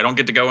and I don't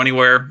get to go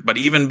anywhere. But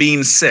even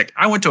being sick,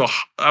 I went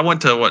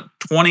to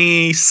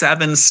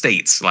 27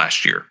 states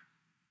last year.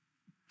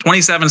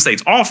 27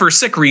 states, all for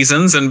sick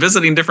reasons and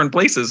visiting different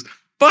places.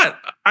 But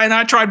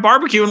I tried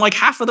barbecue in like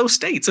half of those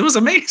states. It was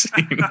amazing.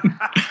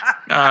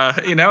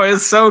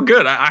 It's so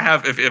good. I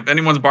have, if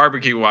anyone's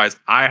barbecue wise,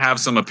 I have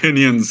some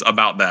opinions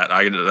about that.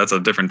 That's a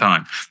different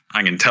time.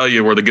 I can tell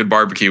you where the good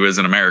barbecue is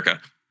in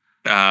America.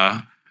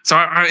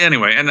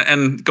 Anyway,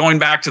 and going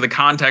back to the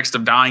context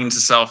of dying to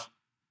self,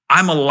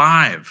 I'm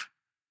alive.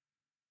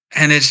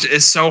 And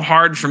it's so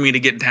hard for me to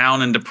get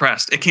down and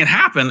depressed. It can't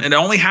happen. It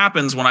only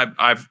happens when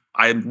I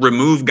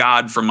remove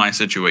God from my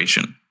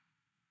situation.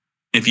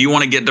 If you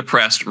want to get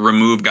depressed,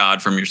 remove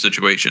God from your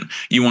situation.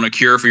 You want a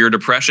cure for your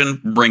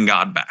depression, bring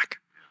God back.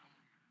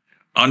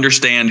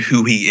 Understand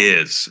who he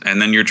is.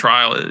 And then your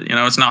trial,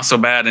 it's not so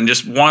bad. And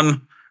just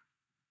one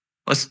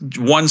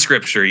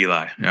scripture,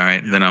 Eli. All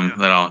right. Then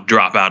I'll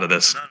drop out of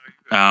this.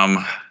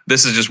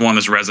 This is just one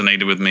that's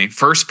resonated with me.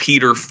 1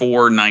 Peter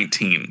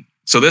 4:19.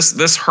 So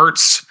this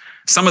hurts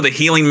some of the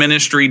healing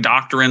ministry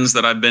doctrines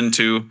that I've been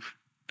to,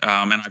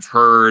 and I've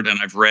heard and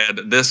I've read.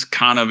 This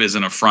kind of is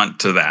an affront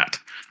to that.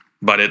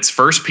 But it's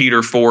 1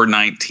 Peter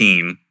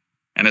 4:19,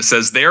 and it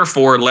says,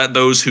 therefore, let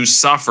those who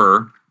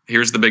suffer,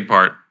 here's the big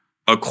part,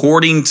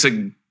 according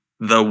to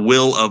the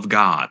will of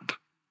God.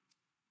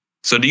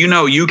 So do you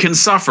know you can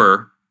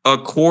suffer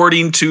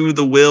according to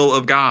the will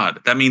of God?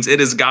 That means it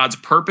is God's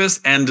purpose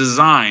and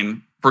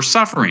design for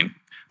suffering.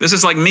 This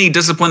is like me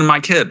disciplining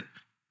my kid.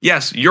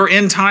 Yes, you're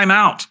in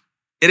timeout.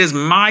 It is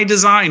my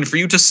design for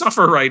you to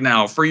suffer right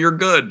now for your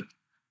good.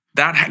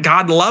 That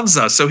God loves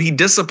us, so he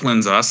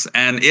disciplines us,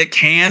 and it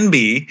can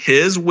be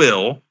his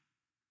will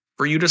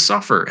for you to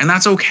suffer, and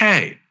that's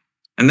okay.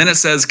 And then it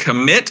says,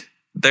 commit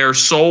their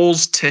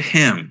souls to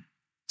him.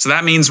 So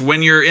that means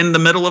when you're in the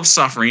middle of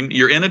suffering,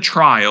 you're in a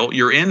trial,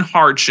 you're in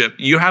hardship,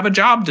 you have a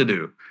job to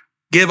do.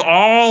 Give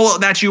all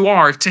that you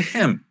are to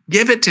him.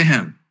 Give it to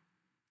him.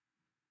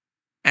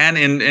 And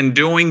in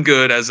doing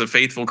good as a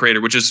faithful creator,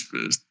 which is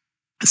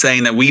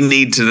saying that we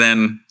need to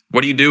then,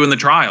 what do you do in the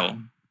trial?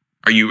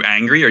 Are you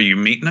angry? Are you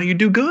mean? No, you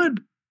do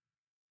good.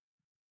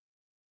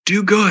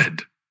 Do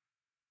good.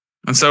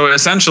 And so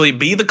essentially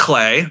be the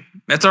clay.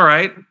 That's all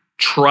right.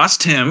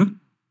 Trust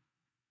him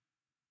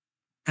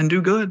and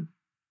do good.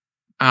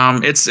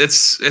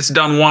 It's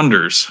done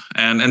wonders.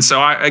 And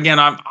so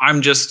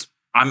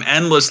I'm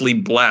endlessly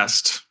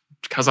blessed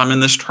because I'm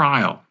in this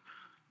trial.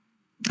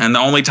 And the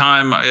only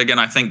time, again,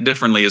 I think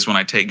differently is when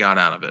I take God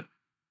out of it.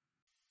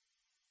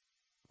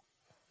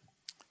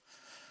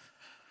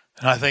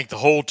 And I think the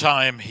whole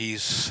time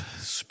he's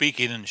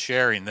speaking and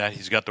sharing that,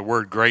 he's got the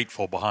word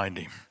grateful behind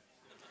him.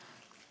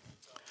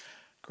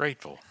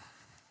 Grateful.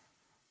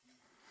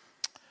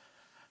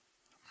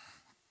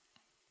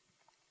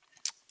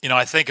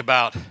 I think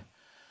about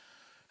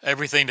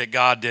everything that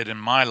God did in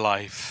my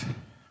life,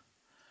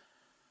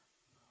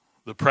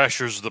 the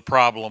pressures, the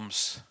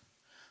problems,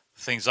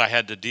 things I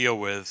had to deal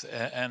with,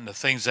 and the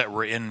things that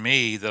were in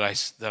me that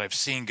I've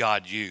seen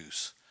God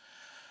use.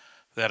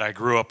 That I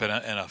grew up in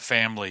a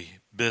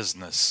family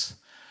business,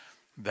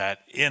 that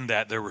in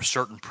that there were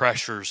certain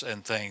pressures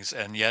and things,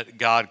 and yet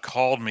God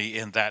called me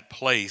in that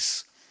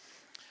place,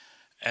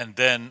 and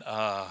then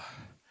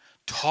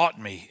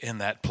taught me in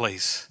that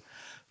place,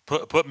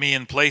 put me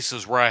in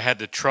places where I had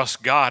to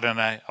trust God, and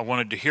I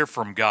wanted to hear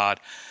from God,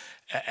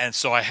 and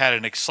so I had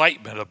an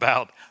excitement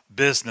about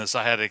business.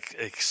 I had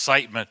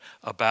excitement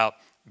about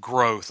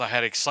growth. I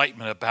had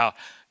excitement about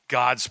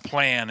God's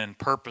plan and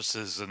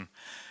purposes,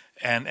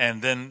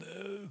 and then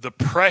the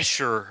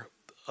pressure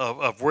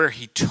of where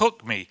he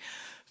took me,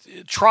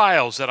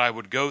 trials that I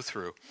would go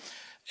through.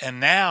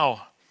 And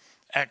now,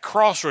 at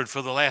Crossroad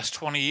for the last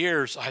 20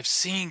 years, I've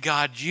seen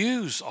God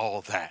use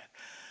all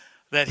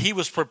that he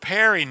was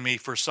preparing me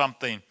for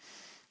something,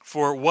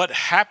 for what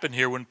happened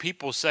here when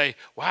people say,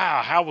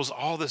 wow, how was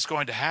all this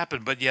going to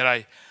happen? But yet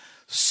I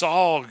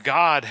saw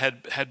God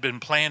had been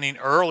planning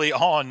early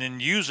on in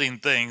using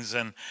things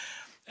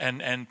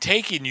and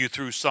taking you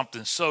through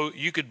something so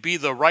you could be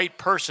the right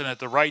person at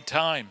the right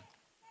time.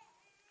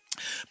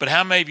 But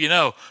how many of you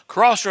know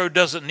Crossroad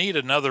doesn't need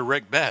another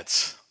Rick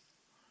Betts?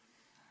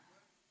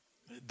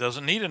 It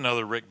doesn't need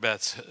another Rick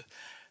Betts.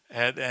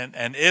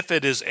 And if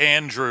it is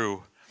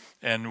Andrew,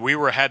 and we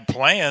had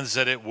plans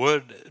that it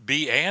would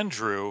be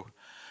Andrew,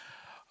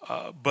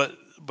 but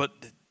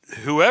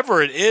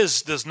whoever it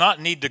is does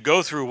not need to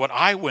go through what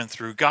I went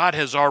through. God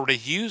has already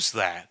used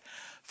that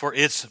for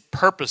its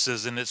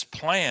purposes and its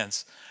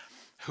plans.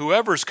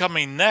 Whoever's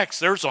coming next,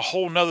 there's a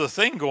whole nother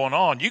thing going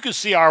on. You can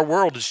see our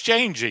world is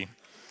changing.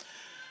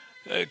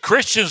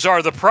 Christians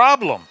are the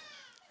problem.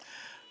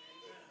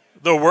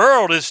 The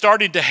world is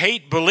starting to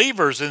hate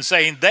believers and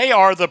saying they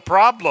are the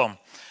problem.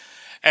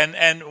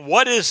 And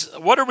what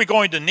are we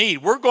going to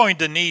need? We're going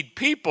to need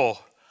people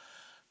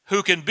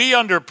who can be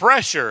under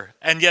pressure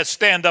and yet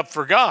stand up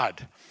for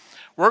God.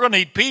 We're going to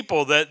need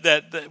people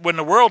that when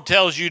the world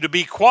tells you to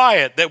be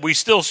quiet, that we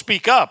still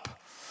speak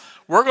up.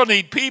 We're going to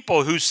need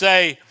people who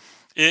say,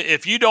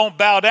 if you don't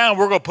bow down,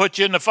 we're going to put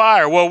you in the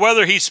fire. Well,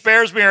 whether he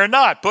spares me or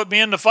not, put me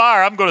in the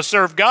fire. I'm going to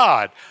serve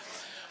God.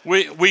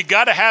 We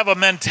got to have a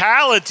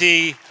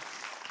mentality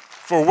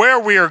for where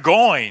we are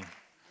going.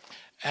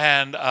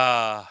 And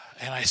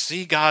I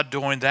see God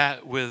doing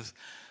that with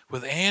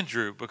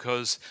Andrew,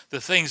 because the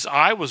things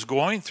I was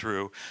going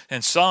through,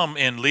 and some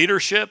in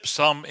leadership,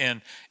 some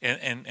in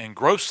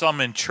growth, some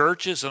in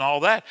churches and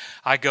all that,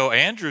 I go,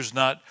 Andrew's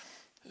not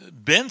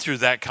been through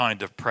that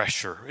kind of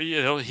pressure.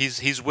 You know,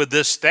 he's with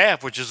this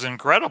staff, which is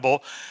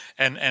incredible,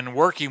 and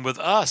working with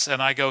us.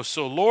 And I go,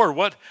 so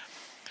Lord,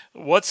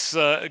 what's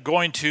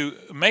going to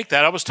make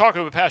that? I was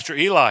talking with Pastor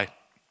Eli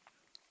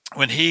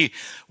when he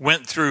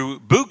went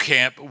through boot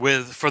camp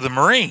for the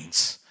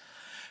Marines.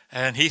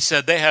 And he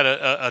said they had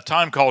a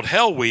time called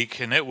Hell Week,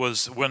 and it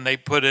was when they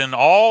put in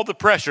all the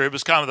pressure. It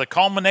was kind of the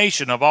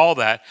culmination of all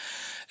that.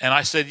 And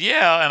I said,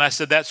 yeah. And I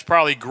said, that's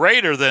probably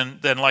greater than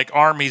like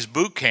Army's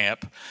boot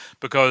camp,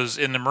 because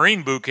in the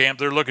Marine boot camp,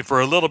 they're looking for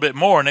a little bit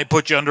more, and they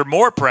put you under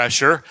more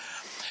pressure.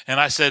 And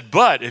I said,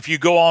 but if you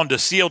go on to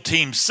SEAL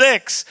Team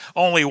 6,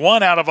 only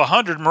 1 out of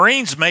 100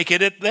 Marines make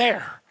it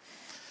there,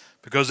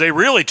 because they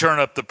really turn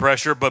up the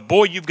pressure. But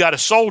boy, you've got a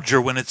soldier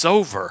when it's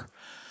over.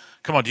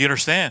 Come on, do you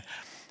understand?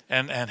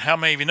 And how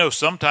many of you know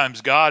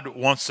sometimes God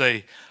wants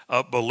a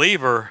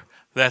believer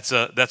that's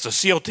a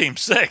SEAL Team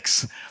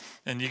 6,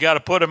 and you got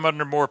to put him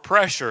under more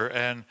pressure.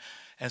 And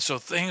so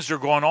things are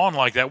going on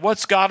like that.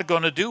 What's God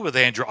going to do with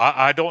Andrew?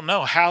 I don't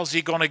know. How's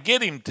he going to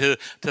get him to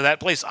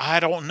that place? I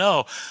don't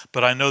know.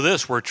 But I know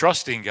this, we're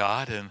trusting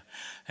God.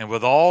 And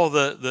with all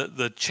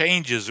the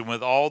changes and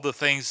with all the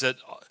things that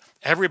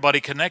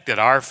everybody connected,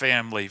 our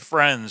family,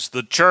 friends,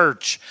 the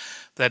church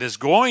that is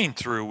going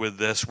through with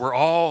this, we're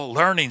all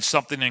learning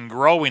something and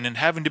growing and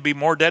having to be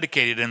more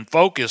dedicated and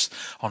focused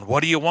on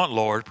what do you want,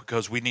 Lord,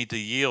 because we need to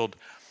yield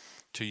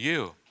to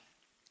you.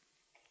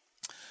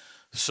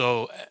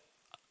 So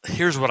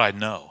here's what I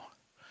know.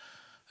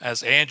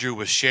 As Andrew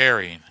was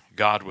sharing,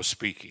 God was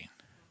speaking.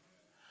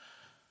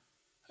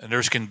 And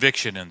there's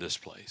conviction in this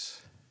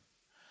place.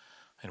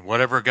 And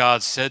whatever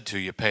God said to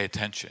you, pay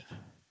attention.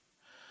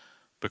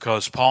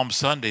 Because Palm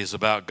Sunday is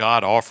about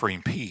God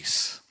offering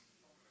peace.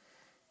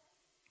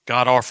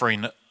 God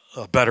offering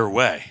a better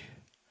way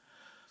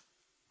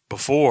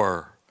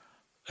before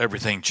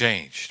everything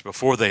changed,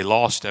 before they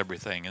lost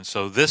everything. And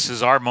so this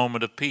is our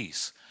moment of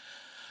peace.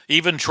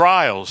 Even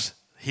trials,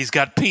 he's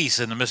got peace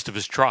in the midst of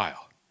his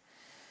trial.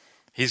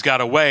 He's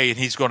got a way, and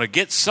he's going to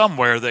get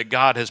somewhere that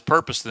God has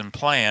purposed and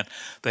planned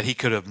that he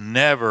could have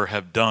never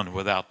have done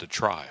without the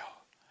trial.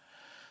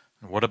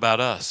 And what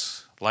about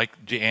us? Like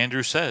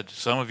Andrew said,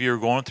 some of you are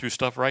going through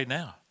stuff right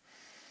now.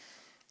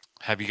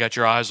 Have you got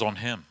your eyes on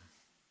him?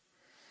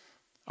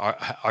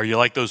 Are you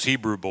like those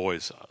Hebrew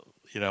boys?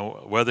 You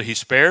know, whether he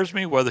spares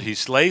me, whether he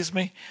slays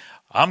me,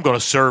 I'm going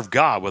to serve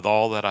God with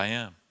all that I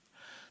am.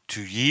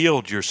 To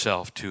yield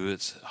yourself to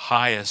its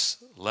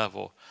highest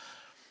level.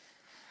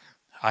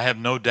 I have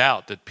no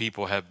doubt that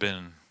people have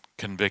been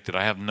convicted.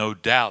 I have no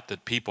doubt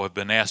that people have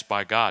been asked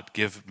by God,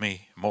 give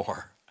me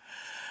more.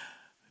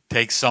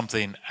 Take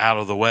something out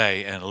of the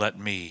way and let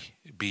me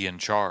be in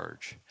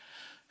charge.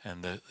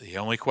 And the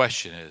only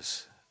question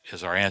is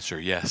our answer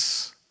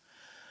yes?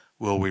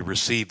 Will we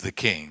receive the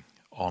King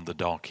on the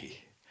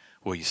donkey?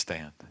 Will you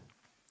stand?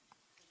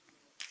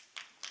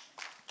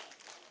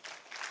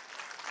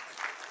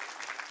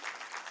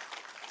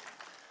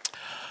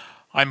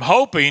 I'm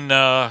hoping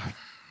that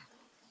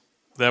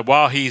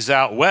while he's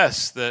out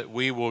west that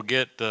we will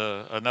get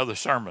another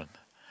sermon.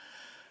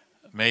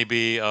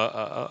 Maybe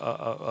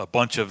a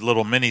bunch of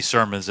little mini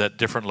sermons at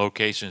different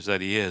locations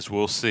that he is.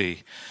 We'll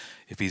see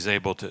if he's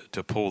able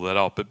to pull that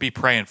off. But be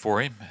praying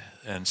for him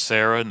and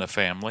Sarah and the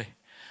family,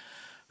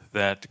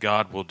 that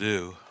God will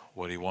do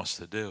what he wants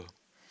to do.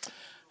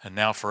 And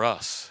now for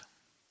us.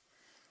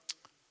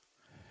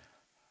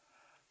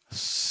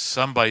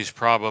 Somebody's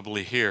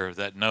probably here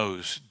that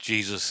knows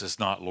Jesus is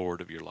not Lord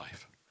of your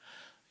life.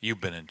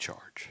 You've been in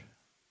charge.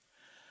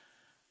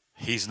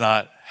 He's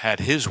not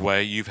had his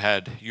way, you've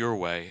had your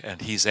way,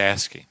 and he's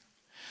asking.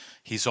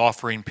 He's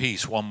offering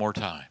peace one more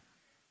time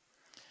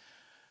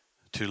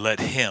to let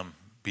him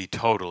be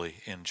totally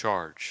in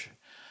charge.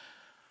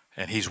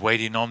 And he's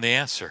waiting on the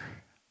answer,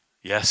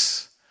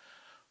 yes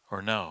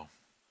or no.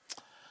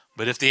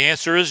 But if the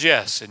answer is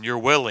yes, and you're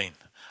willing,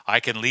 I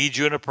can lead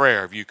you in a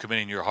prayer of you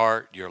committing your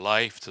heart, your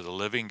life to the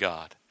living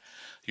God.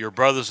 Your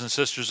brothers and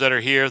sisters that are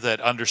here that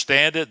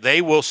understand it,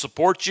 they will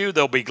support you.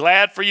 They'll be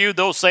glad for you.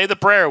 They'll say the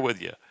prayer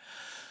with you.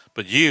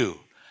 But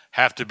you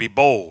have to be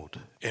bold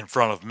in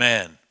front of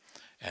men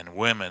and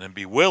women and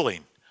be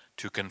willing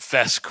to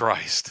confess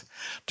Christ,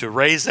 to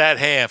raise that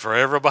hand for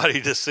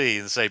everybody to see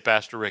and say,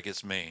 Pastor Rick,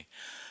 it's me.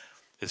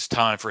 It's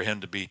time for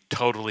him to be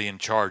totally in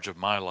charge of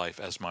my life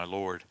as my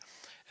Lord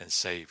and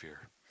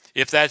Savior.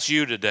 If that's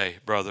you today,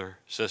 brother,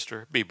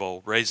 sister, be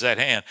bold. Raise that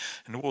hand,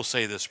 and we'll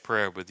say this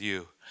prayer with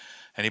you.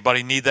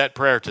 Anybody need that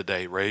prayer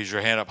today? Raise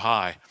your hand up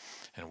high,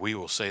 and we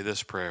will say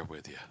this prayer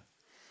with you.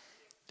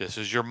 This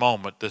is your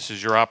moment. This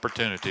is your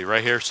opportunity.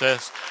 Right here,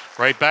 sis.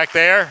 Right back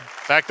there.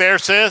 Back there,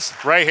 sis.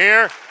 Right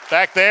here.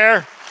 Back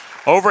there.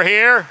 Over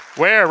here.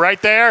 Where?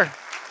 Right there.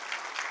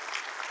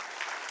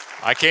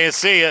 I can't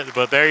see it,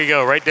 but there you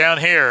go. Right down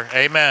here.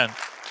 Amen.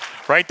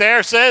 Right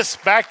there, sis.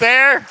 Back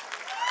there.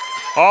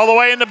 All the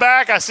way in the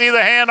back. I see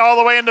the hand all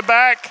the way in the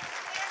back.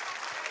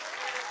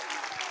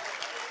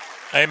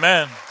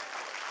 Amen.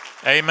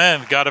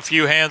 Amen. Got a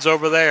few hands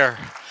over there.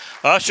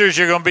 Ushers,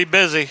 you're going to be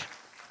busy.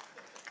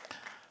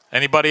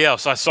 Anybody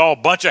else? I saw a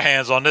bunch of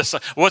hands on this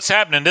side. What's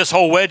happening? This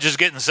whole wedge is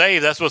getting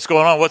saved. That's what's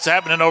going on. What's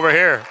happening over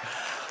here?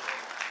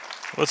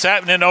 What's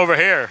happening over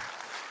here?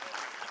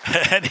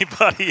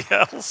 Anybody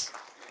else?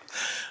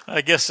 I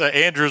guess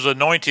Andrew's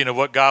anointing of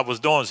what God was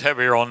doing is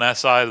heavier on that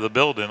side of the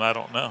building. I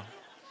don't know.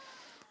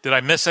 Did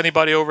I miss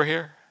anybody over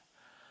here?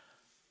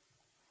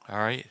 All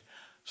right.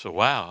 So,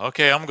 wow.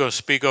 Okay, I'm going to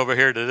speak over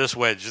here to this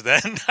wedge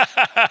then.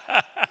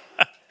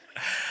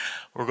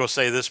 We're going to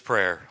say this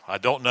prayer. I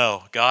don't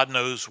know. God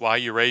knows why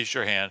you raised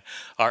your hand.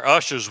 Our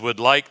ushers would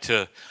like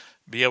to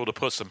be able to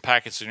put some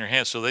packets in your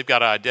hand, so they've got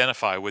to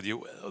identify with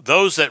you.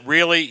 Those that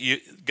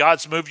really,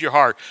 God's moved your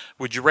heart,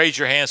 would you raise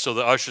your hand so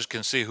the ushers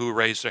can see who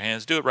raised their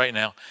hands? Do it right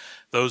now.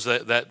 Those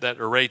that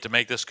are ready to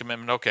make this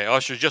commitment. Okay,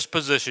 ushers, just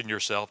position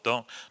yourself.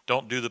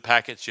 Don't do the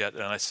packets yet.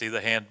 And I see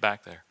the hand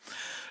back there.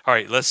 All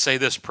right, let's say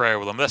this prayer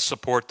with them. Let's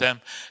support them.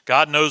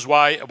 God knows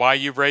why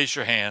you've raised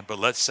your hand, but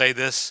let's say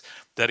this,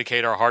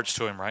 dedicate our hearts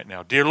to him right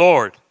now. Dear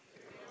Lord,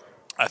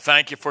 I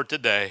thank you for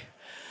today.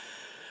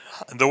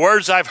 The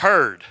words I've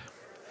heard,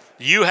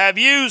 you have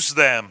used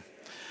them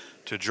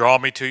to draw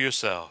me to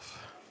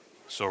yourself.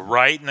 So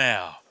right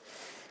now,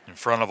 in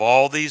front of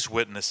all these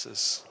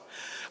witnesses,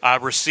 I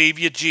receive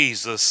you,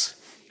 Jesus,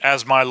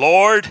 as my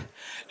Lord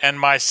and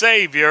my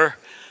Savior.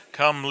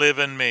 Come live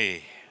in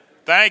me.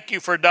 Thank you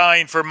for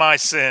dying for my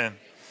sin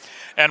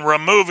and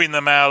removing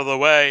them out of the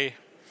way.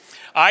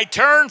 I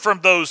turn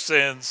from those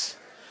sins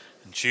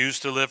and choose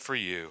to live for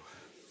you.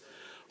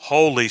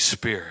 Holy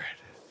Spirit,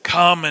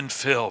 come and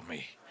fill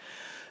me.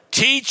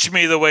 Teach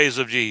me the ways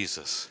of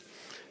Jesus,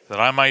 that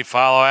I might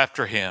follow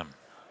after him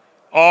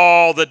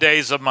all the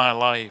days of my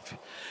life.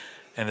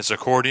 And it's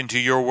according to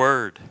your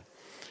word,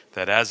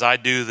 that as I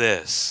do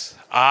this,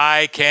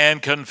 I can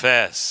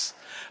confess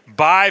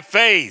by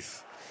faith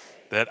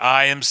that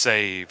I am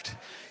saved.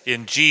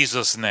 In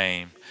Jesus'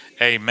 name,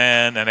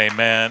 amen and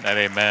amen and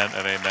amen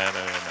and amen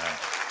and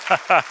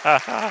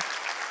amen.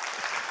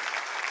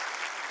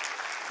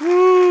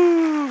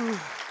 Woo.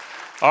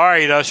 All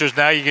right, ushers,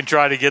 now you can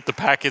try to get the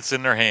packets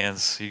in their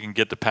hands. You can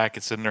get the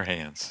packets in their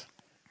hands.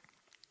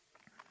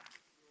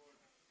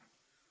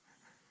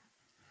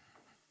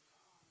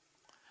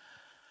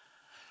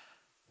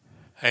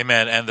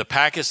 Amen. And the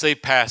packets they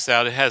passed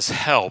out, it has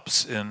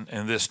helps in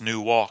this new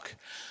walk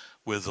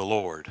with the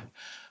Lord.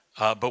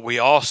 But we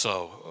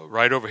also,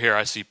 right over here,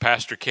 I see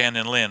Pastor Ken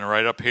and Lynn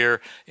right up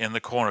here in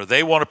the corner.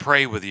 They want to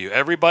pray with you.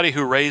 Everybody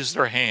who raised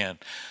their hand,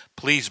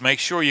 please make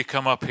sure you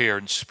come up here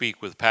and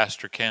speak with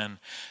Pastor Ken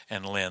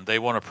and Lynn. They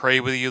want to pray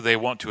with you. They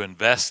want to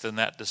invest in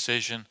that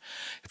decision.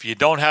 If you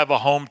don't have a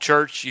home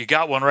church, you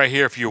got one right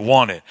here if you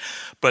want it.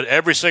 But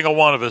every single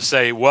one of us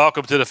say,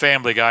 welcome to the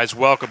family, guys.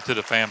 Welcome to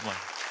the family.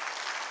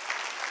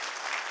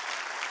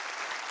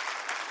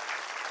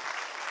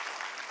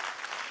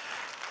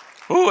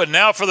 Ooh, and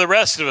now for the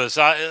rest of us.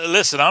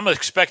 Listen, I'm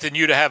expecting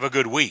you to have a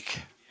good week.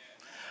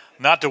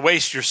 Not to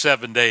waste your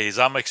 7 days.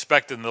 I'm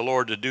expecting the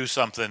Lord to do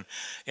something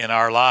in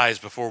our lives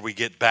before we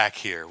get back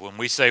here. When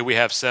we say we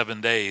have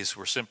 7 days,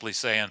 we're simply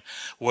saying,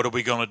 what are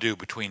we going to do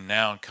between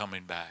now and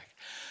coming back?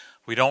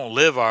 We don't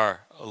live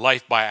our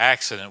life by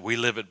accident. We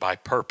live it by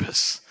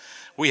purpose.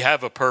 We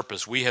have a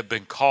purpose. We have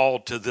been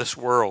called to this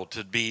world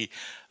to be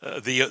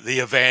the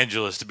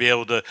evangelists, to be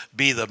able to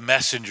be the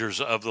messengers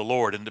of the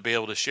Lord and to be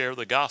able to share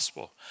the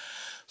gospel.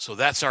 So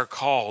that's our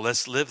call.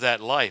 Let's live that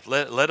life.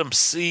 Let them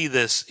see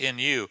this in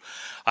you.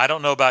 I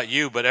don't know about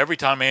you, but every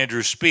time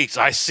Andrew speaks,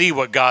 I see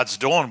what God's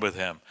doing with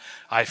him.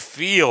 I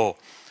feel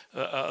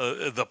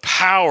the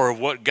power of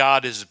what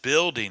God is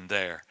building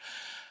there.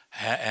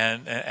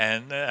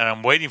 And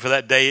I'm waiting for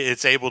that day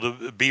it's able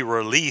to be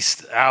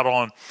released out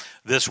on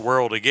this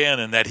world again,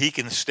 and that he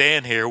can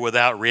stand here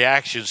without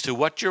reactions to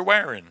what you're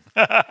wearing.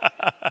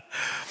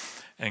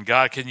 And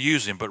God can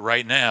use him, but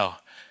right now,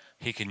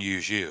 he can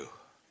use you.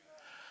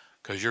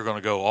 Because you're going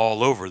to go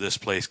all over this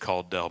place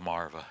called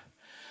Delmarva.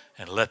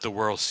 And let the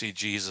world see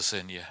Jesus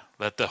in you.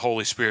 Let the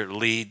Holy Spirit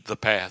lead the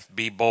path.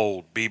 Be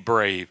bold, be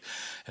brave,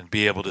 and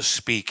be able to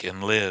speak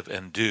and live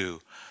and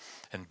do.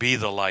 And be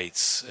the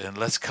lights. And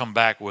let's come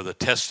back with a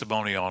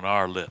testimony on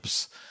our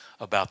lips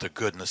about the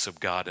goodness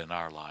of God in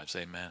our lives.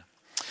 Amen.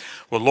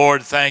 Well,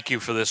 Lord, thank you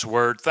for this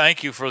word.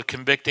 Thank you for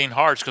convicting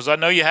hearts, because I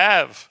know you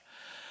have.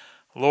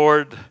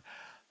 Lord,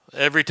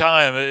 every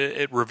time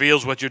it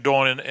reveals what you're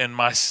doing in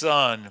my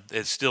son,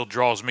 it still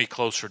draws me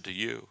closer to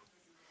you.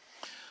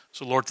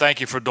 So, Lord,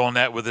 thank you for doing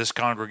that with this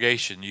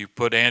congregation. You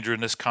put Andrew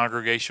in this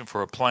congregation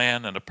for a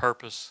plan and a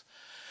purpose.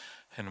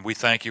 And we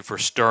thank you for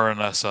stirring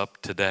us up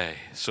today.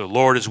 So,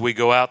 Lord, as we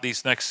go out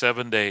these next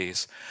 7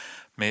 days,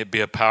 may it be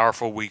a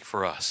powerful week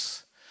for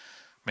us.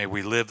 May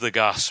we live the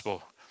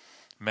gospel.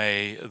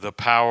 May the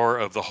power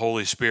of the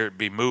Holy Spirit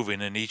be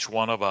moving in each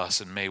one of us.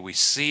 And may we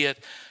see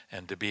it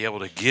and to be able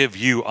to give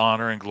you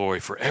honor and glory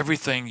for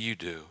everything you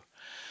do.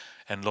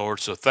 And, Lord,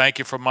 so thank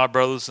you for my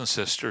brothers and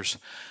sisters.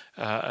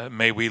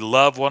 May we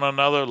love one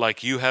another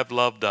like you have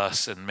loved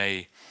us. And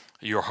may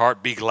your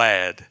heart be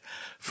glad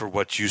for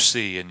what you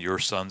see in your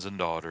sons and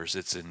daughters.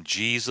 It's in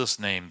Jesus'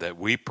 name that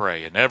we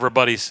pray. And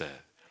everybody said,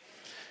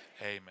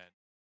 amen.